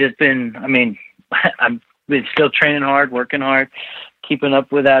I've just been, I mean, I've been still training hard, working hard, keeping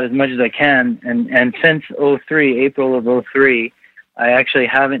up with that as much as I can. And since 2003, April of 2003, I actually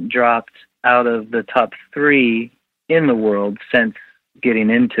haven't dropped out of the top 3 in the world since getting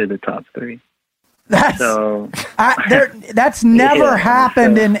into the top 3. That's never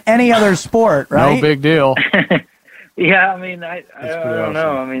happened in any other sport, right? No big deal. Yeah, I mean, I don't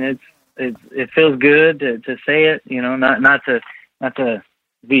know. I mean, it feels good to say it, not to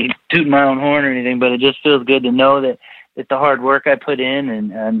be tooting my own horn or anything, but it just feels good to know that the hard work I put in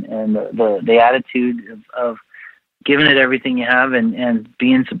and the attitude of giving it everything you have and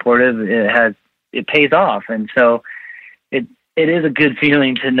being supportive, it pays off. And so it is a good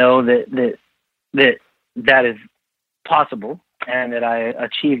feeling to know that is possible and that I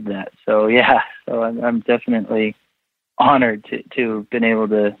achieved that. So yeah, so I'm definitely honored to have been able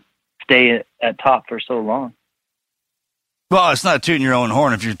to stay at top for so long. Well, it's not tooting your own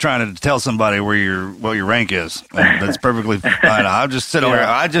horn if you're trying to tell somebody what your rank is. That's perfectly fine. I'm just sitting over here.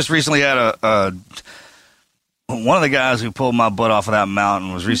 I just recently had one of the guys who pulled my butt off of that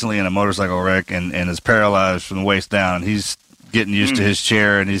mountain was recently in a motorcycle wreck and is paralyzed from the waist down. And he's getting used to his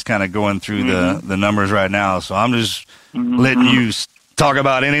chair, and he's kind of going through the numbers right now. So I'm just letting you talk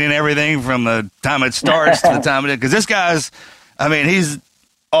about anything and everything from the time it starts to the time it, because this guy's, I mean, he's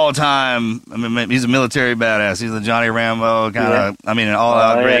all time. I mean, he's a military badass. He's a Johnny Rambo kind of. I mean, an all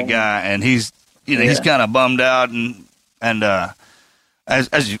out great guy, and he's he's kind of bummed out and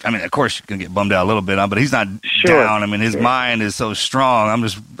as you, I mean, of course you can get bummed out a little bit, but he's not down. I mean, his mind is so strong. I'm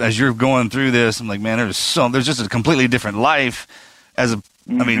just, as you're going through this, I'm like, man, there's just a completely different life. I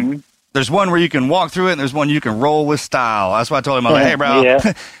mean, there's one where you can walk through it, and there's one you can roll with style. That's why I told him, I'm like, hey, bro,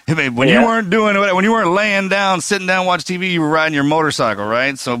 when you weren't doing it, when you weren't laying down, sitting down, watching TV, you were riding your motorcycle,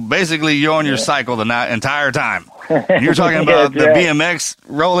 right? So basically, you're on your cycle the entire time. And you're talking about the BMX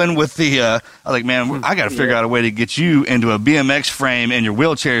rolling with the. I was like, man, I got to figure out a way to get you into a BMX frame in your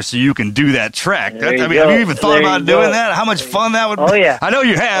wheelchair so you can do that track. Have you even thought about doing that? How much fun that would be? Oh yeah, I know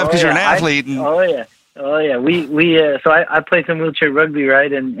you have because you're an athlete. Oh yeah, we so I play some wheelchair rugby,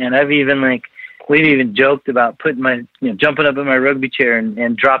 right? And we've even joked about putting jumping up in my rugby chair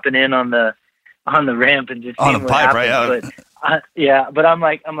and dropping in on the ramp and just on the pipe, happens. Right? But I'm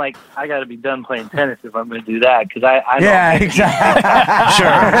like I got to be done playing tennis if I'm going to do that, because I don't exactly.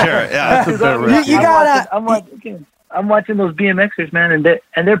 sure, yeah. I'm watching those BMXers, man, and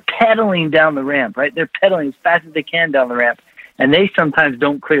they're pedaling down the ramp, right? They're pedaling as fast as they can down the ramp, and they sometimes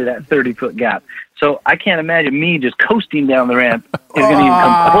don't clear that 30-foot gap. So I can't imagine me just coasting down the ramp is going to even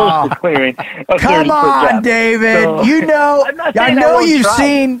come close to clearing a 30-foot gap. Come on, David. So, I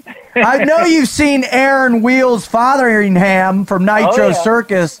know you've seen Aaron Wheels Fotheringham from Nitro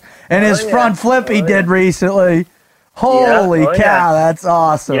Circus and his front flip he did recently. Holy cow, that's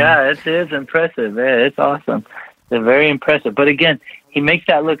awesome. Yeah, it is impressive. Yeah, it's awesome. They're very impressive. But again, he makes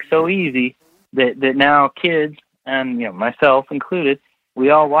that look so easy that now kids, and myself included, we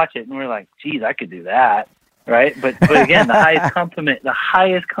all watch it and we're like, geez, I could do that, right? But again, the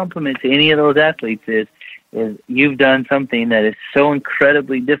highest compliment to any of those athletes is you've done something that is so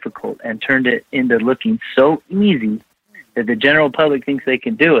incredibly difficult and turned it into looking so easy that the general public thinks they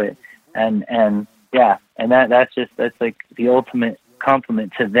can do it. And that's like the ultimate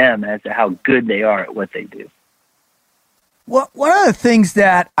compliment to them as to how good they are at what they do. Well, one of the things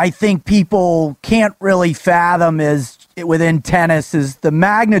that I think people can't really fathom is within tennis is the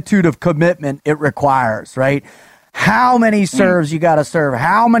magnitude of commitment it requires, right? How many serves you got to serve,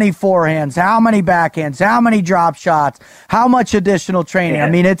 how many forehands, how many backhands, how many drop shots, how much additional training. I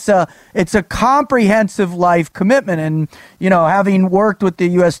mean, it's a comprehensive life commitment. And, having worked with the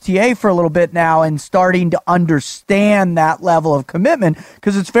USTA for a little bit now and starting to understand that level of commitment,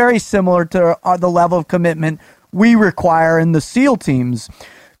 because it's very similar to the level of commitment we require in the SEAL teams.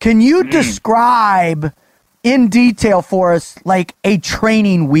 Can you describe in detail for us, like a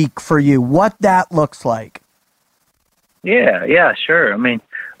training week for you, what that looks like? Yeah, sure. I mean,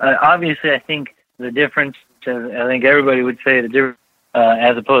 obviously, I think the difference, I think everybody would say the difference,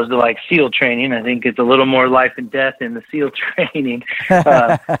 as opposed to like SEAL training, I think it's a little more life and death in the SEAL training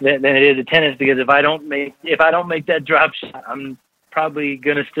than it is at tennis, because if I don't make that drop shot, I'm probably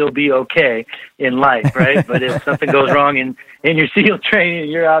going to still be okay in life, right? But if something goes wrong in your SEAL training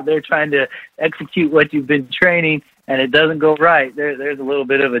and you're out there trying to execute what you've been training and it doesn't go right, there's a little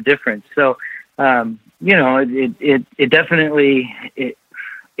bit of a difference. So, it definitely,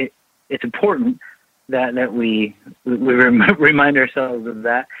 it's important that we remind ourselves of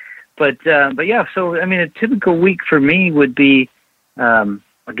that. But yeah, so, I mean, a typical week for me would be,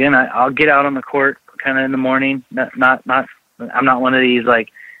 again, I'll get out on the court kind of in the morning, I'm not one of these,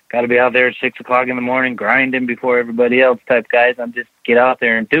 like, got to be out there at 6 o'clock in the morning, grinding before everybody else type guys. I'm just get out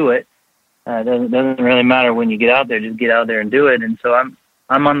there and do it. Doesn't really matter when you get out there, just get out there and do it. And so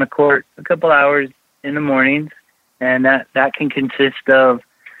I'm on the court a couple hours in the mornings, and that can consist of,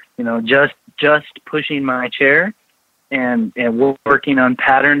 just pushing my chair and working on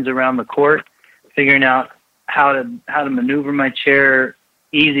patterns around the court, figuring out how to maneuver my chair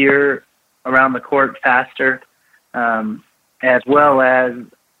easier around the court faster, as well as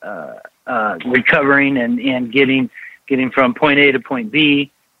recovering and getting from point A to point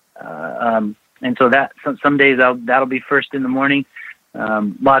B. And so that some days that'll be first in the morning.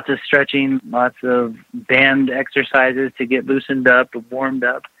 Lots of stretching, lots of band exercises to get loosened up, warmed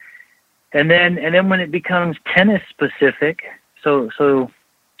up. And then when it becomes tennis specific, so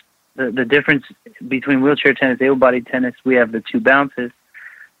the difference between wheelchair tennis, able-bodied tennis, we have the two bounces.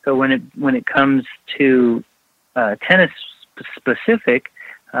 So when it comes to tennis specific,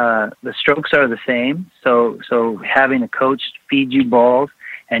 the strokes are the same. So having a coach feed you balls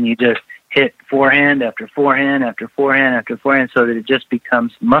and you just hit forehand after forehand after forehand after forehand, so that it just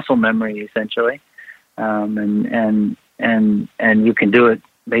becomes muscle memory essentially, and you can do it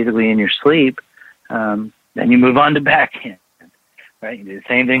basically in your sleep. Then you move on to backhand. Right, you do the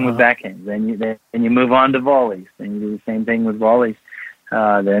same thing with backhand. Then you move on to volleys. Then you do the same thing with volleys.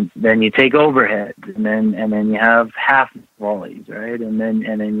 Then you take overhead, and then you have half volleys, right? And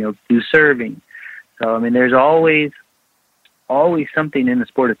then you'll do serving. So I mean, there's always something in the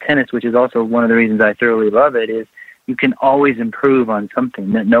sport of tennis, which is also one of the reasons I thoroughly love it. Is you can always improve on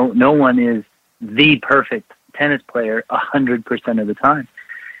something. That no one is the perfect tennis player 100% of the time,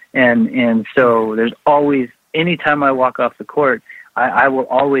 and so there's always, anytime I walk off the court, I will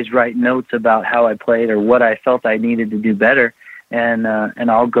always write notes about how I played or what I felt I needed to do better, and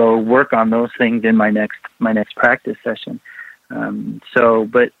I'll go work on those things in my next practice session. So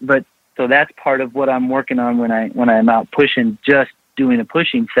that's part of what I'm working on when I'm out pushing, just doing a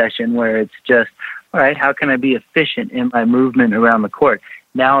pushing session where it's just, all right, how can I be efficient in my movement around the court?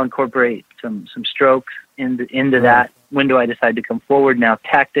 Now incorporate some strokes into that. When do I decide to come forward? Now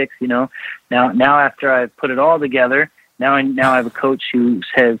tactics, now after I've put it all together, Now I have a coach who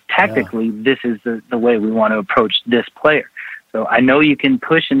says, tactically, this is the way we want to approach this player. So I know you can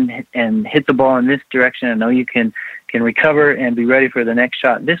push and hit the ball in this direction. I know you can recover and be ready for the next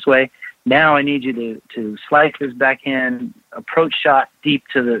shot this way. Now I need you to slice this backhand approach shot deep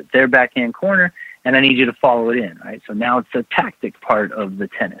to their backhand corner, and I need you to follow it in, right? So now it's the tactic part of the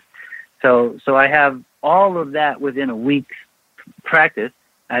tennis. So I have all of that within a week's practice,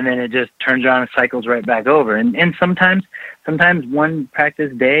 and then it just turns around and cycles right back over. And sometimes one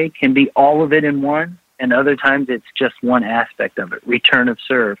practice day can be all of it in one, and other times it's just one aspect of it. Return of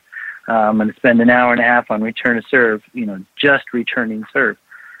serve. I'm going to spend an hour and a half on return of serve, just returning serve.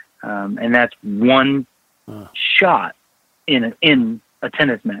 And that's one shot in a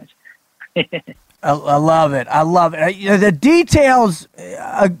tennis match. I love it. I love it. The details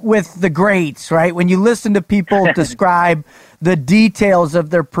with the greats, right? When you listen to people describe the details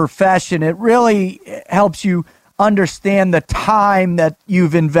of their profession, it really helps you understand the time that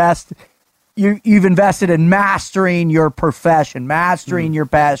you've invested in mastering your profession, mastering your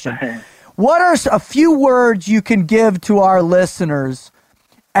passion. What are a few words you can give to our listeners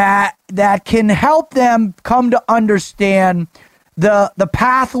that can help them come to understand the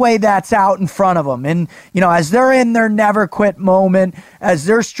pathway that's out in front of them? And, as they're in their never quit moment, as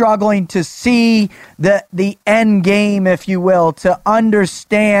they're struggling to see the end game, if you will, to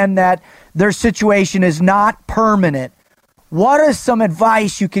understand that their situation is not permanent, what is some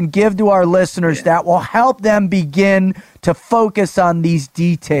advice you can give to our listeners that will help them begin to focus on these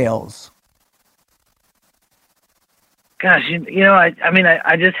details? Gosh,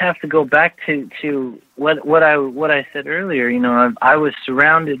 I just have to go back to what I said earlier. I was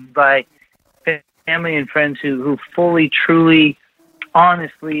surrounded by family and friends who fully, truly,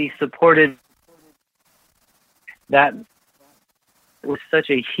 honestly supported. That was such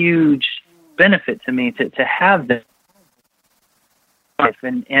a huge benefit to me to have that life,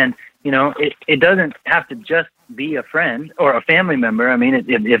 and it doesn't have to just be a friend or a family member. I mean,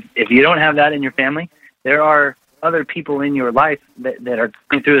 if you don't have that in your family, there are other people in your life that are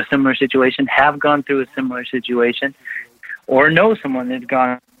going through a similar situation, have gone through a similar situation, or know someone that's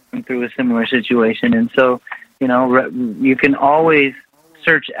gone through a similar situation. And so, you can always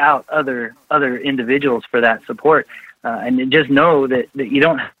search out other individuals for that support, and just know that you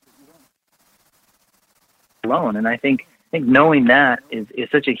don't alone. And I think knowing that is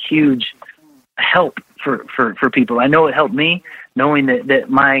such a huge help for people. I know it helped me knowing that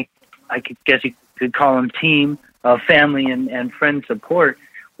my, I guess you could call them team of family and friend support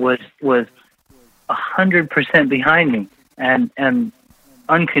was 100% behind me and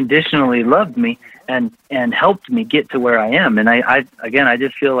unconditionally loved me and helped me get to where I am. And I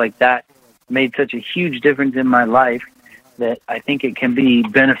just feel like that made such a huge difference in my life that I think it can be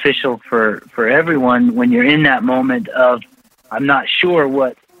beneficial for everyone when you're in that moment of, I'm not sure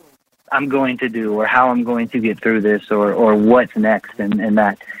what I'm going to do or how I'm going to get through this or what's next. And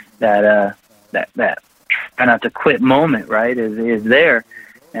that try not to quit moment, right, is there,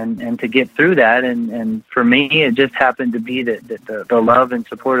 and to get through that. And for me, it just happened to be that the love and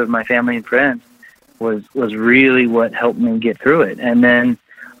support of my family and friends was really what helped me get through it. And then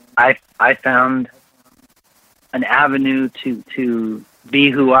I found an avenue to be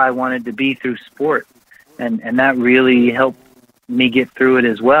who I wanted to be through sport, and that really helped me get through it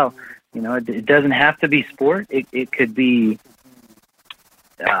as well. You know, it doesn't have to be sport. It could be,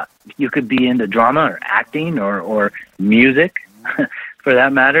 you could be into drama or acting or music for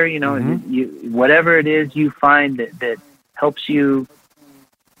that matter. You know, whatever it is you find that helps you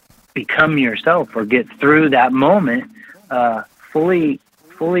become yourself or get through that moment, fully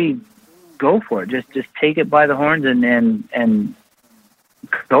go for it. Just take it by the horns and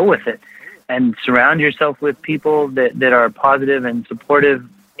go with it, and surround yourself with people that are positive and supportive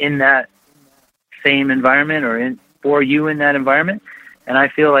in that same environment or for you in that environment. And I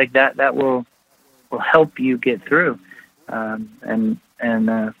feel like that will help you get through. It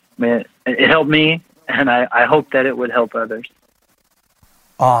helped me, and I hope that it would help others.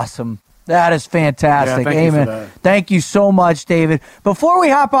 Awesome. That is fantastic. Yeah, Amen. Thank you so much, David. Before we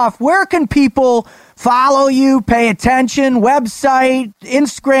hop off, where can people follow you, pay attention, website,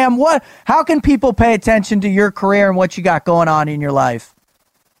 Instagram? How can people pay attention to your career and what you got going on in your life?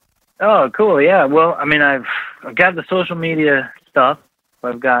 Oh, cool. Yeah. Well, I mean, I've got the social media stuff.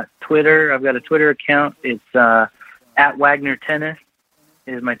 I've got Twitter. I've got a Twitter account. It's at Wagner Tennis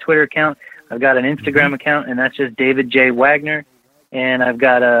is my Twitter account. I've got an Instagram account, and that's just David J. Wagner. And I've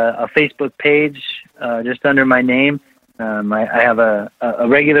got a Facebook page just under my name. I have a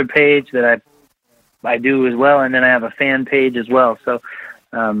regular page that I do as well, and then I have a fan page as well. So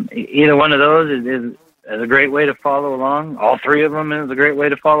either one of those is a great way to follow along. All three of them is a great way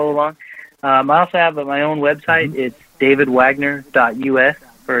to follow along. I also have my own website. It's davidwagner.us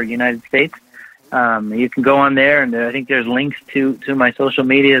for United States. You can go on there, and I think there's links to my social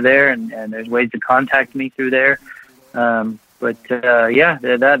media there, and there's ways to contact me through there.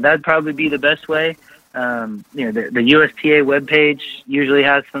 That'd probably be the best way. The USTA webpage usually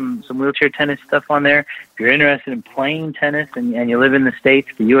has some wheelchair tennis stuff on there. If you're interested in playing tennis and you live in the States,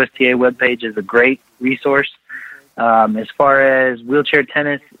 the USTA webpage is a great resource. As far as wheelchair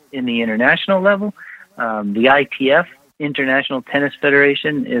tennis in the international level, the ITF, International Tennis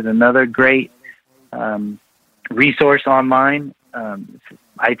Federation, is another great resource online.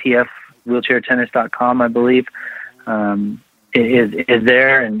 ITFwheelchairtennis.com, I believe. Is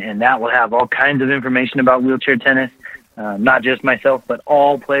there, and that will have all kinds of information about wheelchair tennis, not just myself, but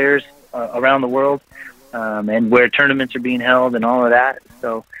all players around the world, and where tournaments are being held and all of that.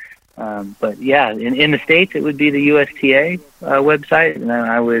 So, in the States, it would be the USTA website, and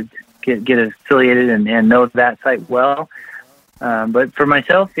I would get affiliated and know that site well. But for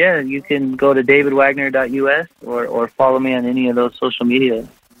myself, you can go to davidwagner.us or follow me on any of those social media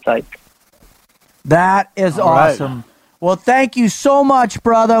sites. That is awesome. Right. Well, thank you so much,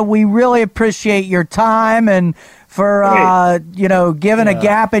 brother. We really appreciate your time and for giving a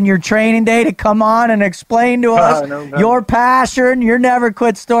gap in your training day to come on and explain to us your passion, your never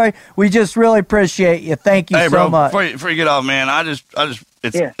quit story. We just really appreciate you. Thank you so much. Before you get off, man,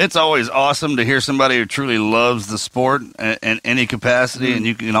 it's always awesome to hear somebody who truly loves the sport in any capacity, and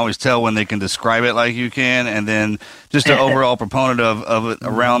you can always tell when they can describe it like you can, and then just an overall proponent of it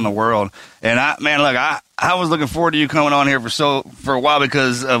around the world. And I was looking forward to you coming on here for a while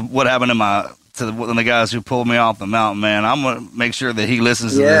because of what happened to one of the guys who pulled me off the mountain, man. I'm going to make sure that he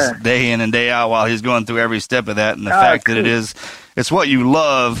listens to this day in and day out while he's going through every step of that, and the fact that it's what you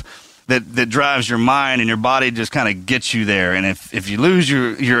love that drives your mind, and your body just kind of gets you there. And if you lose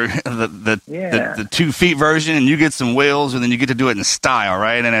the 2 feet version and you get some wheels, and then you get to do it in style,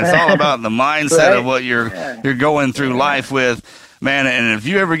 right? And it's all about the mindset of what you're going through life with, man. And if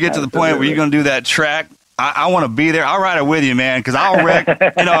you ever get to the point where you're going to do that track, I want to be there. I'll ride it with you, man, because I'll wreck.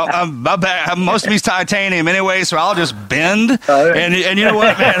 My back, most of me's titanium anyway, so I'll just bend. And you know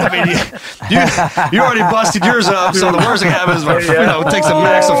what, man? I mean, you already busted yours up, so the worst that happens is take some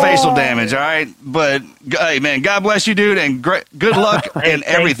maxillofacial damage. All right, but hey, man, God bless you, dude, and good luck in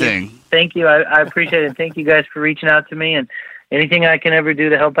everything. Thank you. I appreciate it. Thank you guys for reaching out to me, and anything I can ever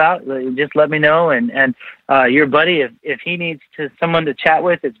do to help out, just let me know. And your buddy, if he needs someone to chat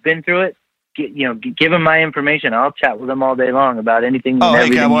with that's been through it, give him my information. I'll chat with him all day long about anything. Oh, hey,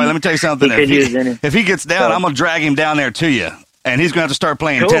 cowboy, let me tell you something. If he gets down, I'm going to drag him down there to you, and he's going to have to start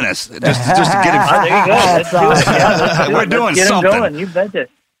playing tennis just to get him. There you go. Let's do it. We're doing get something. Him going. You betcha.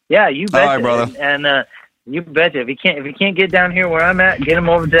 Yeah, you betcha. All right, brother. And you betcha. If he can't get down here where I'm at, get him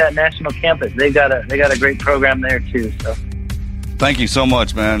over to that national campus. They got a great program there too. So. Thank you so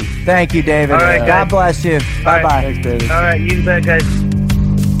much, man. Thank you, David. All right, God bless you. Bye-bye. Right. Thanks, David. All right, you bet, guys.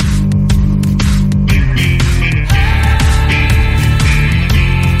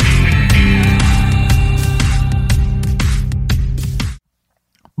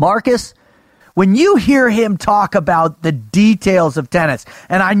 Marcus, when you hear him talk about the details of tennis,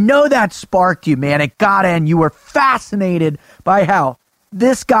 and I know that sparked you, man, it got in. You were fascinated by how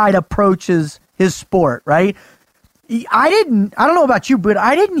this guy approaches his sport, right? I don't know about you, but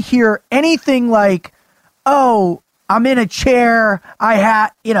I didn't hear anything like, oh, I'm in a chair.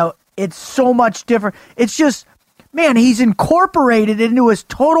 It's so much different. It's just, man, he's incorporated into his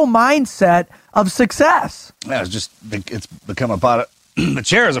total mindset of success. Yeah, it's become a part of, the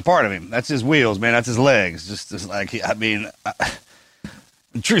chair is a part of him. That's his wheels, man. That's his legs. Just like, a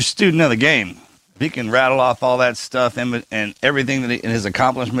true student of the game. If he can rattle off all that stuff and everything in his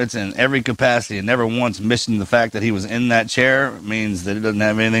accomplishments in every capacity and never once missing the fact that he was in that chair means that it doesn't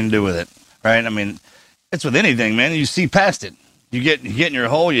have anything to do with it, right? I mean, it's with anything, man. You see past it. You get in your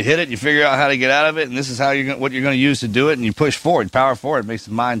hole, you hit it, you figure out how to get out of it, and this is what you're going to use to do it, and you push forward, power forward. It makes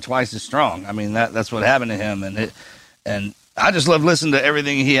the mind twice as strong. I mean, that's what happened to him, and I just love listening to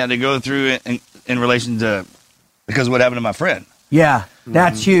everything he had to go through in relation to because of what happened to my friend. Yeah,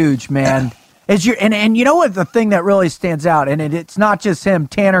 that's huge, man. And you know what, the thing that really stands out, and it's not just him.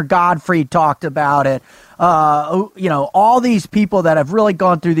 Tanner Godfrey talked about it. All these people that have really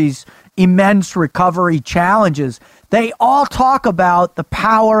gone through these immense recovery challenges, they all talk about the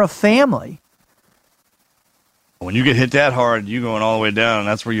power of family. When you get hit that hard, you're going all the way down, and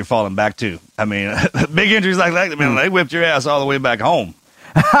that's where you're falling back to. I mean, big injuries like that, man, they whipped your ass all the way back home.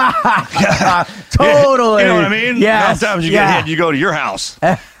 Totally. You know what I mean? Yes. Sometimes you get hit, you go to your house.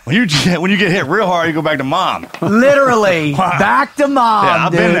 When you get hit real hard, you go back to mom. Literally, back to mom. Yeah,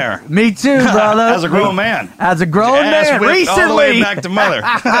 I've been there. Me too, brother. As a grown man. As a grown man, recently. All the way back to mother.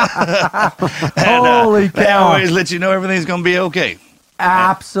 Holy cow! They always let you know everything's going to be okay.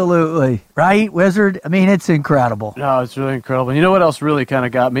 Absolutely. Right, Wizard? I mean, it's incredible. No, it's really incredible. And you know what else really kind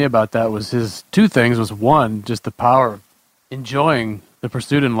of got me about that was his two things. Was one, just the power of enjoying the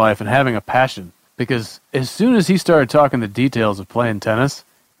pursuit in life and having a passion. Because as soon as he started talking the details of playing tennis,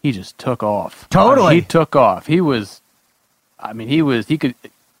 he just took off. Totally. He took off. He could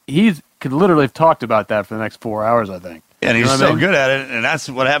literally have talked about that for the next 4 hours, I think. And he's so good at it, and that's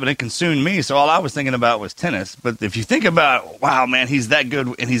what happened. It consumed me, so all I was thinking about was tennis. But if you think about, wow, man, he's that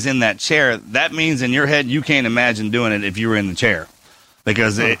good, and he's in that chair, that means in your head you can't imagine doing it if you were in the chair.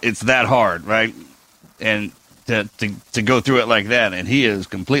 Because it's that hard, right? And to go through it like that, and he has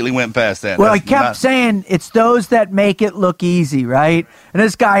completely went past that. Well, he kept saying it's those that make it look easy, right? And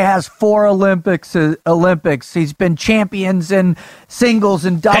this guy has 4 Olympics. He's been champions in singles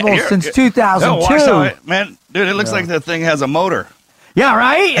and doubles since 2002. Man, dude, it looks like that thing has a motor. Yeah,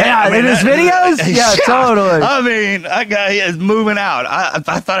 right? Yeah, in his videos? Yeah, totally. I mean, that guy is moving out. I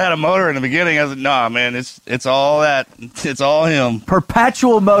thought it had a motor in the beginning. I was like, nah, man, it's all that. It's all him.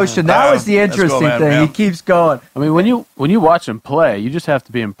 Perpetual motion. That was the interesting thing. Yeah. He keeps going. I mean, when you watch him play, you just have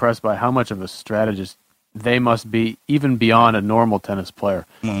to be impressed by how much of a strategist they must be, even beyond a normal tennis player.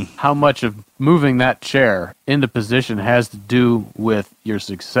 How much of moving that chair into position has to do with your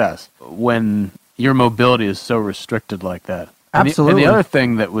success when your mobility is so restricted like that. Absolutely. And the other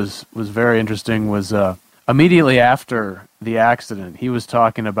thing that was very interesting was immediately after the accident, he was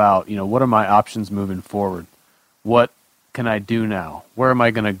talking about, what are my options moving forward? What can I do now? Where am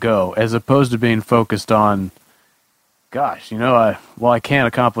I going to go? As opposed to being focused on, gosh, I can't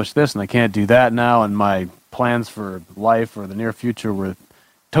accomplish this and I can't do that now, and my plans for life or the near future were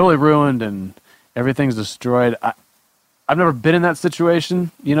totally ruined and everything's destroyed. I've never been in that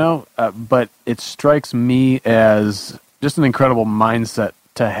situation, but it strikes me as just an incredible mindset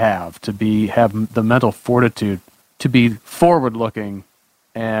to have the mental fortitude to be forward-looking,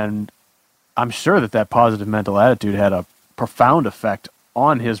 and I'm sure that positive mental attitude had a profound effect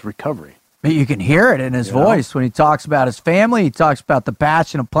on his recovery. You can hear it in his voice when he talks about his family. He talks about the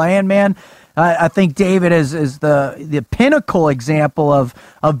passion of playing, man. I think David is the pinnacle example of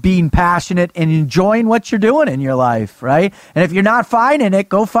being passionate and enjoying what you're doing in your life, right? And if you're not finding it,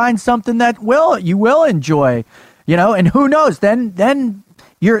 go find something that you will enjoy. And who knows? Then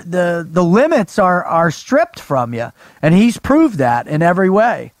the limits are stripped from you, and he's proved that in every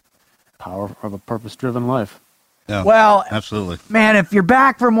way. Power of a purpose-driven life. Yeah, well, absolutely, man. If you're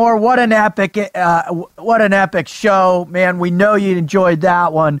back for more, what an epic show, man. We know you enjoyed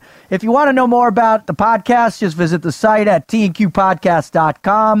that one. If you want to know more about the podcast, just visit the site at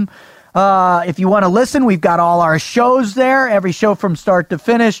tnqpodcast.com. If you want to listen, we've got all our shows there, every show from start to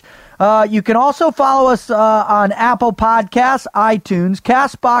finish. You can also follow us on Apple Podcasts, iTunes,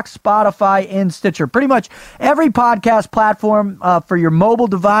 CastBox, Spotify, and Stitcher. Pretty much every podcast platform for your mobile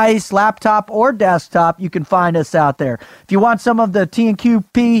device, laptop, or desktop, you can find us out there. If you want some of the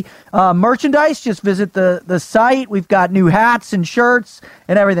TNQP merchandise, just visit the site. We've got new hats and shirts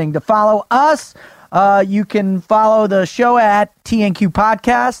and everything. To follow us, you can follow the show at TNQ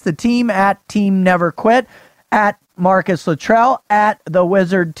Podcast, the team at Team Never Quit, at Marcus Luttrell, at The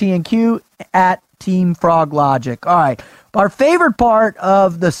Wizard TNQ, at Team Frog Logic. All right. Our favorite part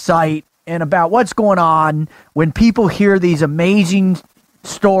of the site and about what's going on when people hear these amazing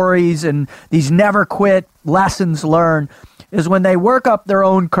stories and these never quit lessons learned is when they work up their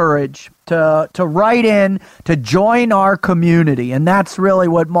own courage to write in, to join our community. And that's really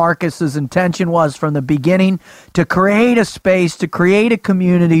what Marcus's intention was from the beginning, to create a space, to create a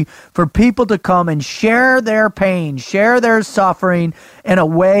community for people to come and share their pain, share their suffering in a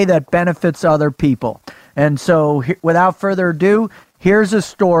way that benefits other people. And so without further ado, here's a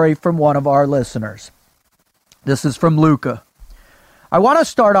story from one of our listeners. This is from Luca. I want to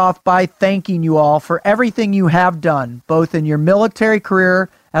start off by thanking you all for everything you have done, both in your military career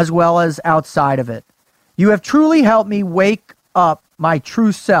as well as outside of it. You have truly helped me wake up my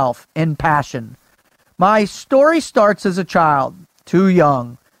true self in passion. My story starts as a child, too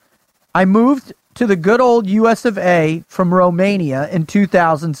young. I moved to the good old US of A from Romania in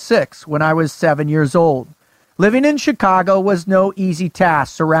 2006 when I was 7 years old. Living in Chicago was no easy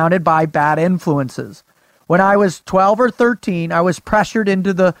task, surrounded by bad influences. When I was 12 or 13, I was pressured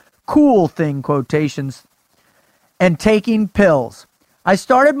into the cool thing, quotations, and taking pills. I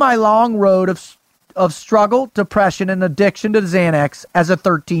started my long road of struggle, depression, and addiction to Xanax as a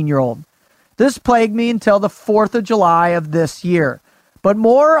 13-year-old. This plagued me until the 4th of July of this year, but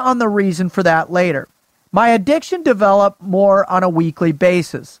more on the reason for that later. My addiction developed more on a weekly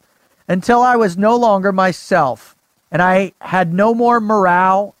basis until I was no longer myself, and I had no more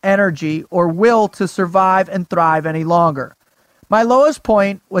morale, energy, or will to survive and thrive any longer. My lowest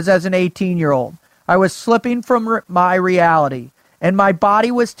point was as an 18-year-old. I was slipping from my reality, and my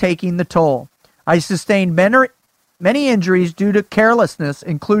body was taking the toll. I sustained many injuries due to carelessness,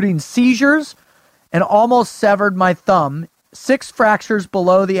 including seizures, and almost severed my thumb, 6 fractures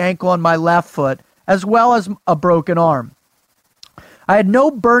below the ankle on my left foot, as well as a broken arm. I had no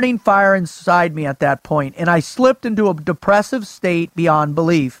burning fire inside me at that point, and I slipped into a depressive state beyond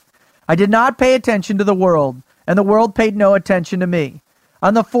belief. I did not pay attention to the world, and the world paid no attention to me.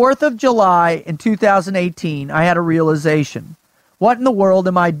 On the 4th of July in 2018, I had a realization. What in the world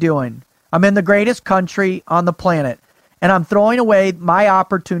am I doing? I'm in the greatest country on the planet, and I'm throwing away my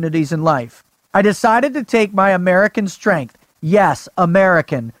opportunities in life. I decided to take my American strength, yes,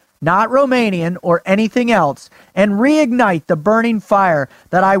 American, not Romanian or anything else, and reignite the burning fire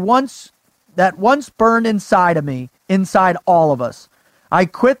that once burned inside of me, inside all of us. I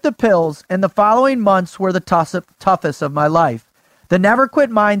quit the pills, and the following months were the toughest of my life. The never quit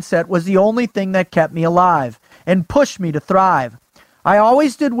mindset was the only thing that kept me alive and pushed me to thrive. I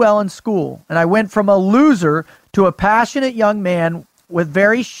always did well in school, and I went from a loser to a passionate young man with a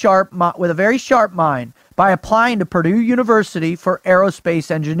very sharp mind by applying to Purdue University for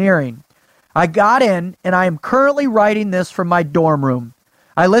aerospace engineering. I got in, and I am currently writing this from my dorm room.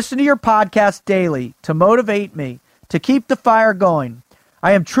 I listen to your podcast daily to motivate me, to keep the fire going.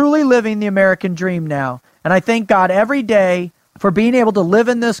 I am truly living the American dream now, and I thank God every day for being able to live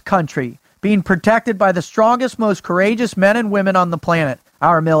in this country, being protected by the strongest, most courageous men and women on the planet,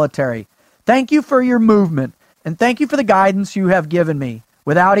 our military. Thank you for your movement, and thank you for the guidance you have given me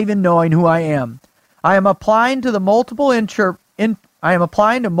without even knowing who I am. I am applying to multiple internships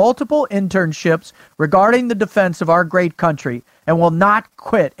regarding the defense of our great country and will not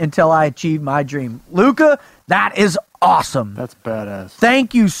quit until I achieve my dream. Luca, that is awesome. That's badass.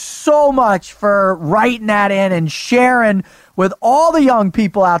 Thank you so much for writing that in and sharing with all the young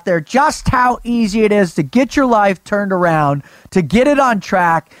people out there just how easy it is to get your life turned around, to get it on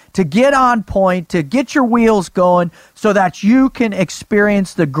track, to get on point, to get your wheels going so that you can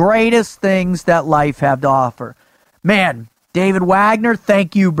experience the greatest things that life have to offer. Man, David Wagner,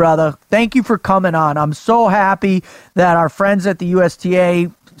 thank you, brother. Thank you for coming on. I'm so happy that our friends at the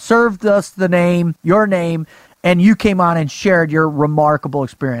USTA served us your name, and you came on and shared your remarkable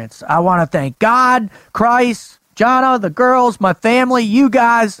experience. I want to thank God, Christ, Jana, the girls, my family, you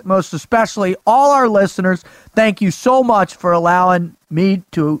guys, most especially all our listeners. Thank you so much for allowing me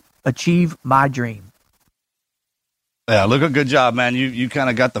to achieve my dream. Yeah, look, a good job, man. You kind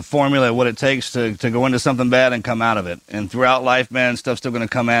of got the formula, what it takes to go into something bad and come out of it. And throughout life, man, stuff's still going to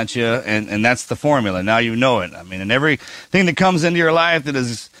come at you, and that's the formula. Now you know it. I mean, and everything that comes into your life that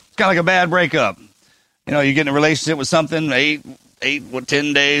is kind of like a bad breakup. You know, you get in a relationship with something, 10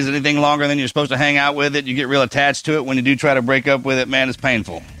 days, anything longer than you're supposed to hang out with it, you get real attached to it. When you do try to break up with it, man, it's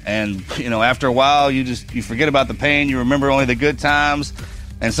painful. And, you know, after a while, you forget about the pain. You remember only the good times.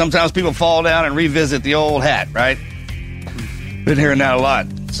 And sometimes people fall down and revisit the old hat, right? Been hearing that a lot.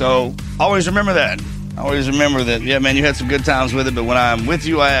 So always remember that. Always remember that, yeah, man, you had some good times with it, but when I'm with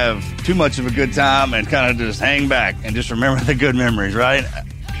you, I have too much of a good time, and kind of just hang back and just remember the good memories, right?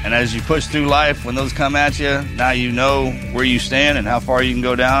 And as you push through life, when those come at you, now you know where you stand and how far you can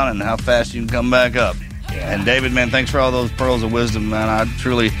go down and how fast you can come back up. Yeah. And David, man, thanks for all those pearls of wisdom, man. I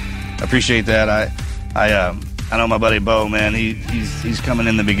truly appreciate that. I know my buddy Bo, man. He's coming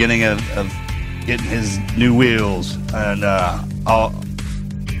in the beginning of getting his new wheels, and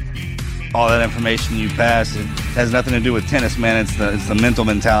all that information you pass, it has nothing to do with tennis, man. It's the mental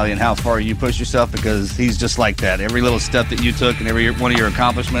mentality and how far you push yourself, because he's just like that. Every little step that you took and every one of your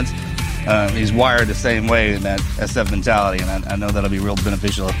accomplishments, he's wired the same way in that SF mentality, and I know that'll be real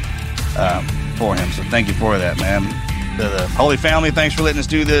beneficial for him. So thank you for that, man. To the Holy Family, thanks for letting us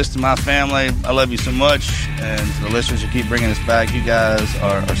do this. To my family, I love you so much. And to the listeners who keep bringing us back, you guys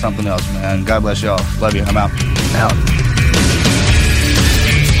are something else, man. God bless y'all. Love you. I'm out.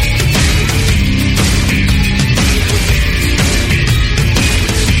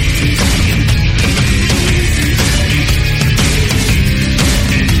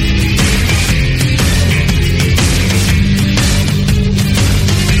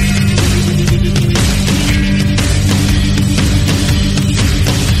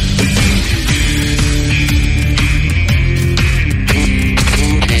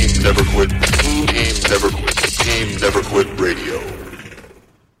 Never quit. Never quit.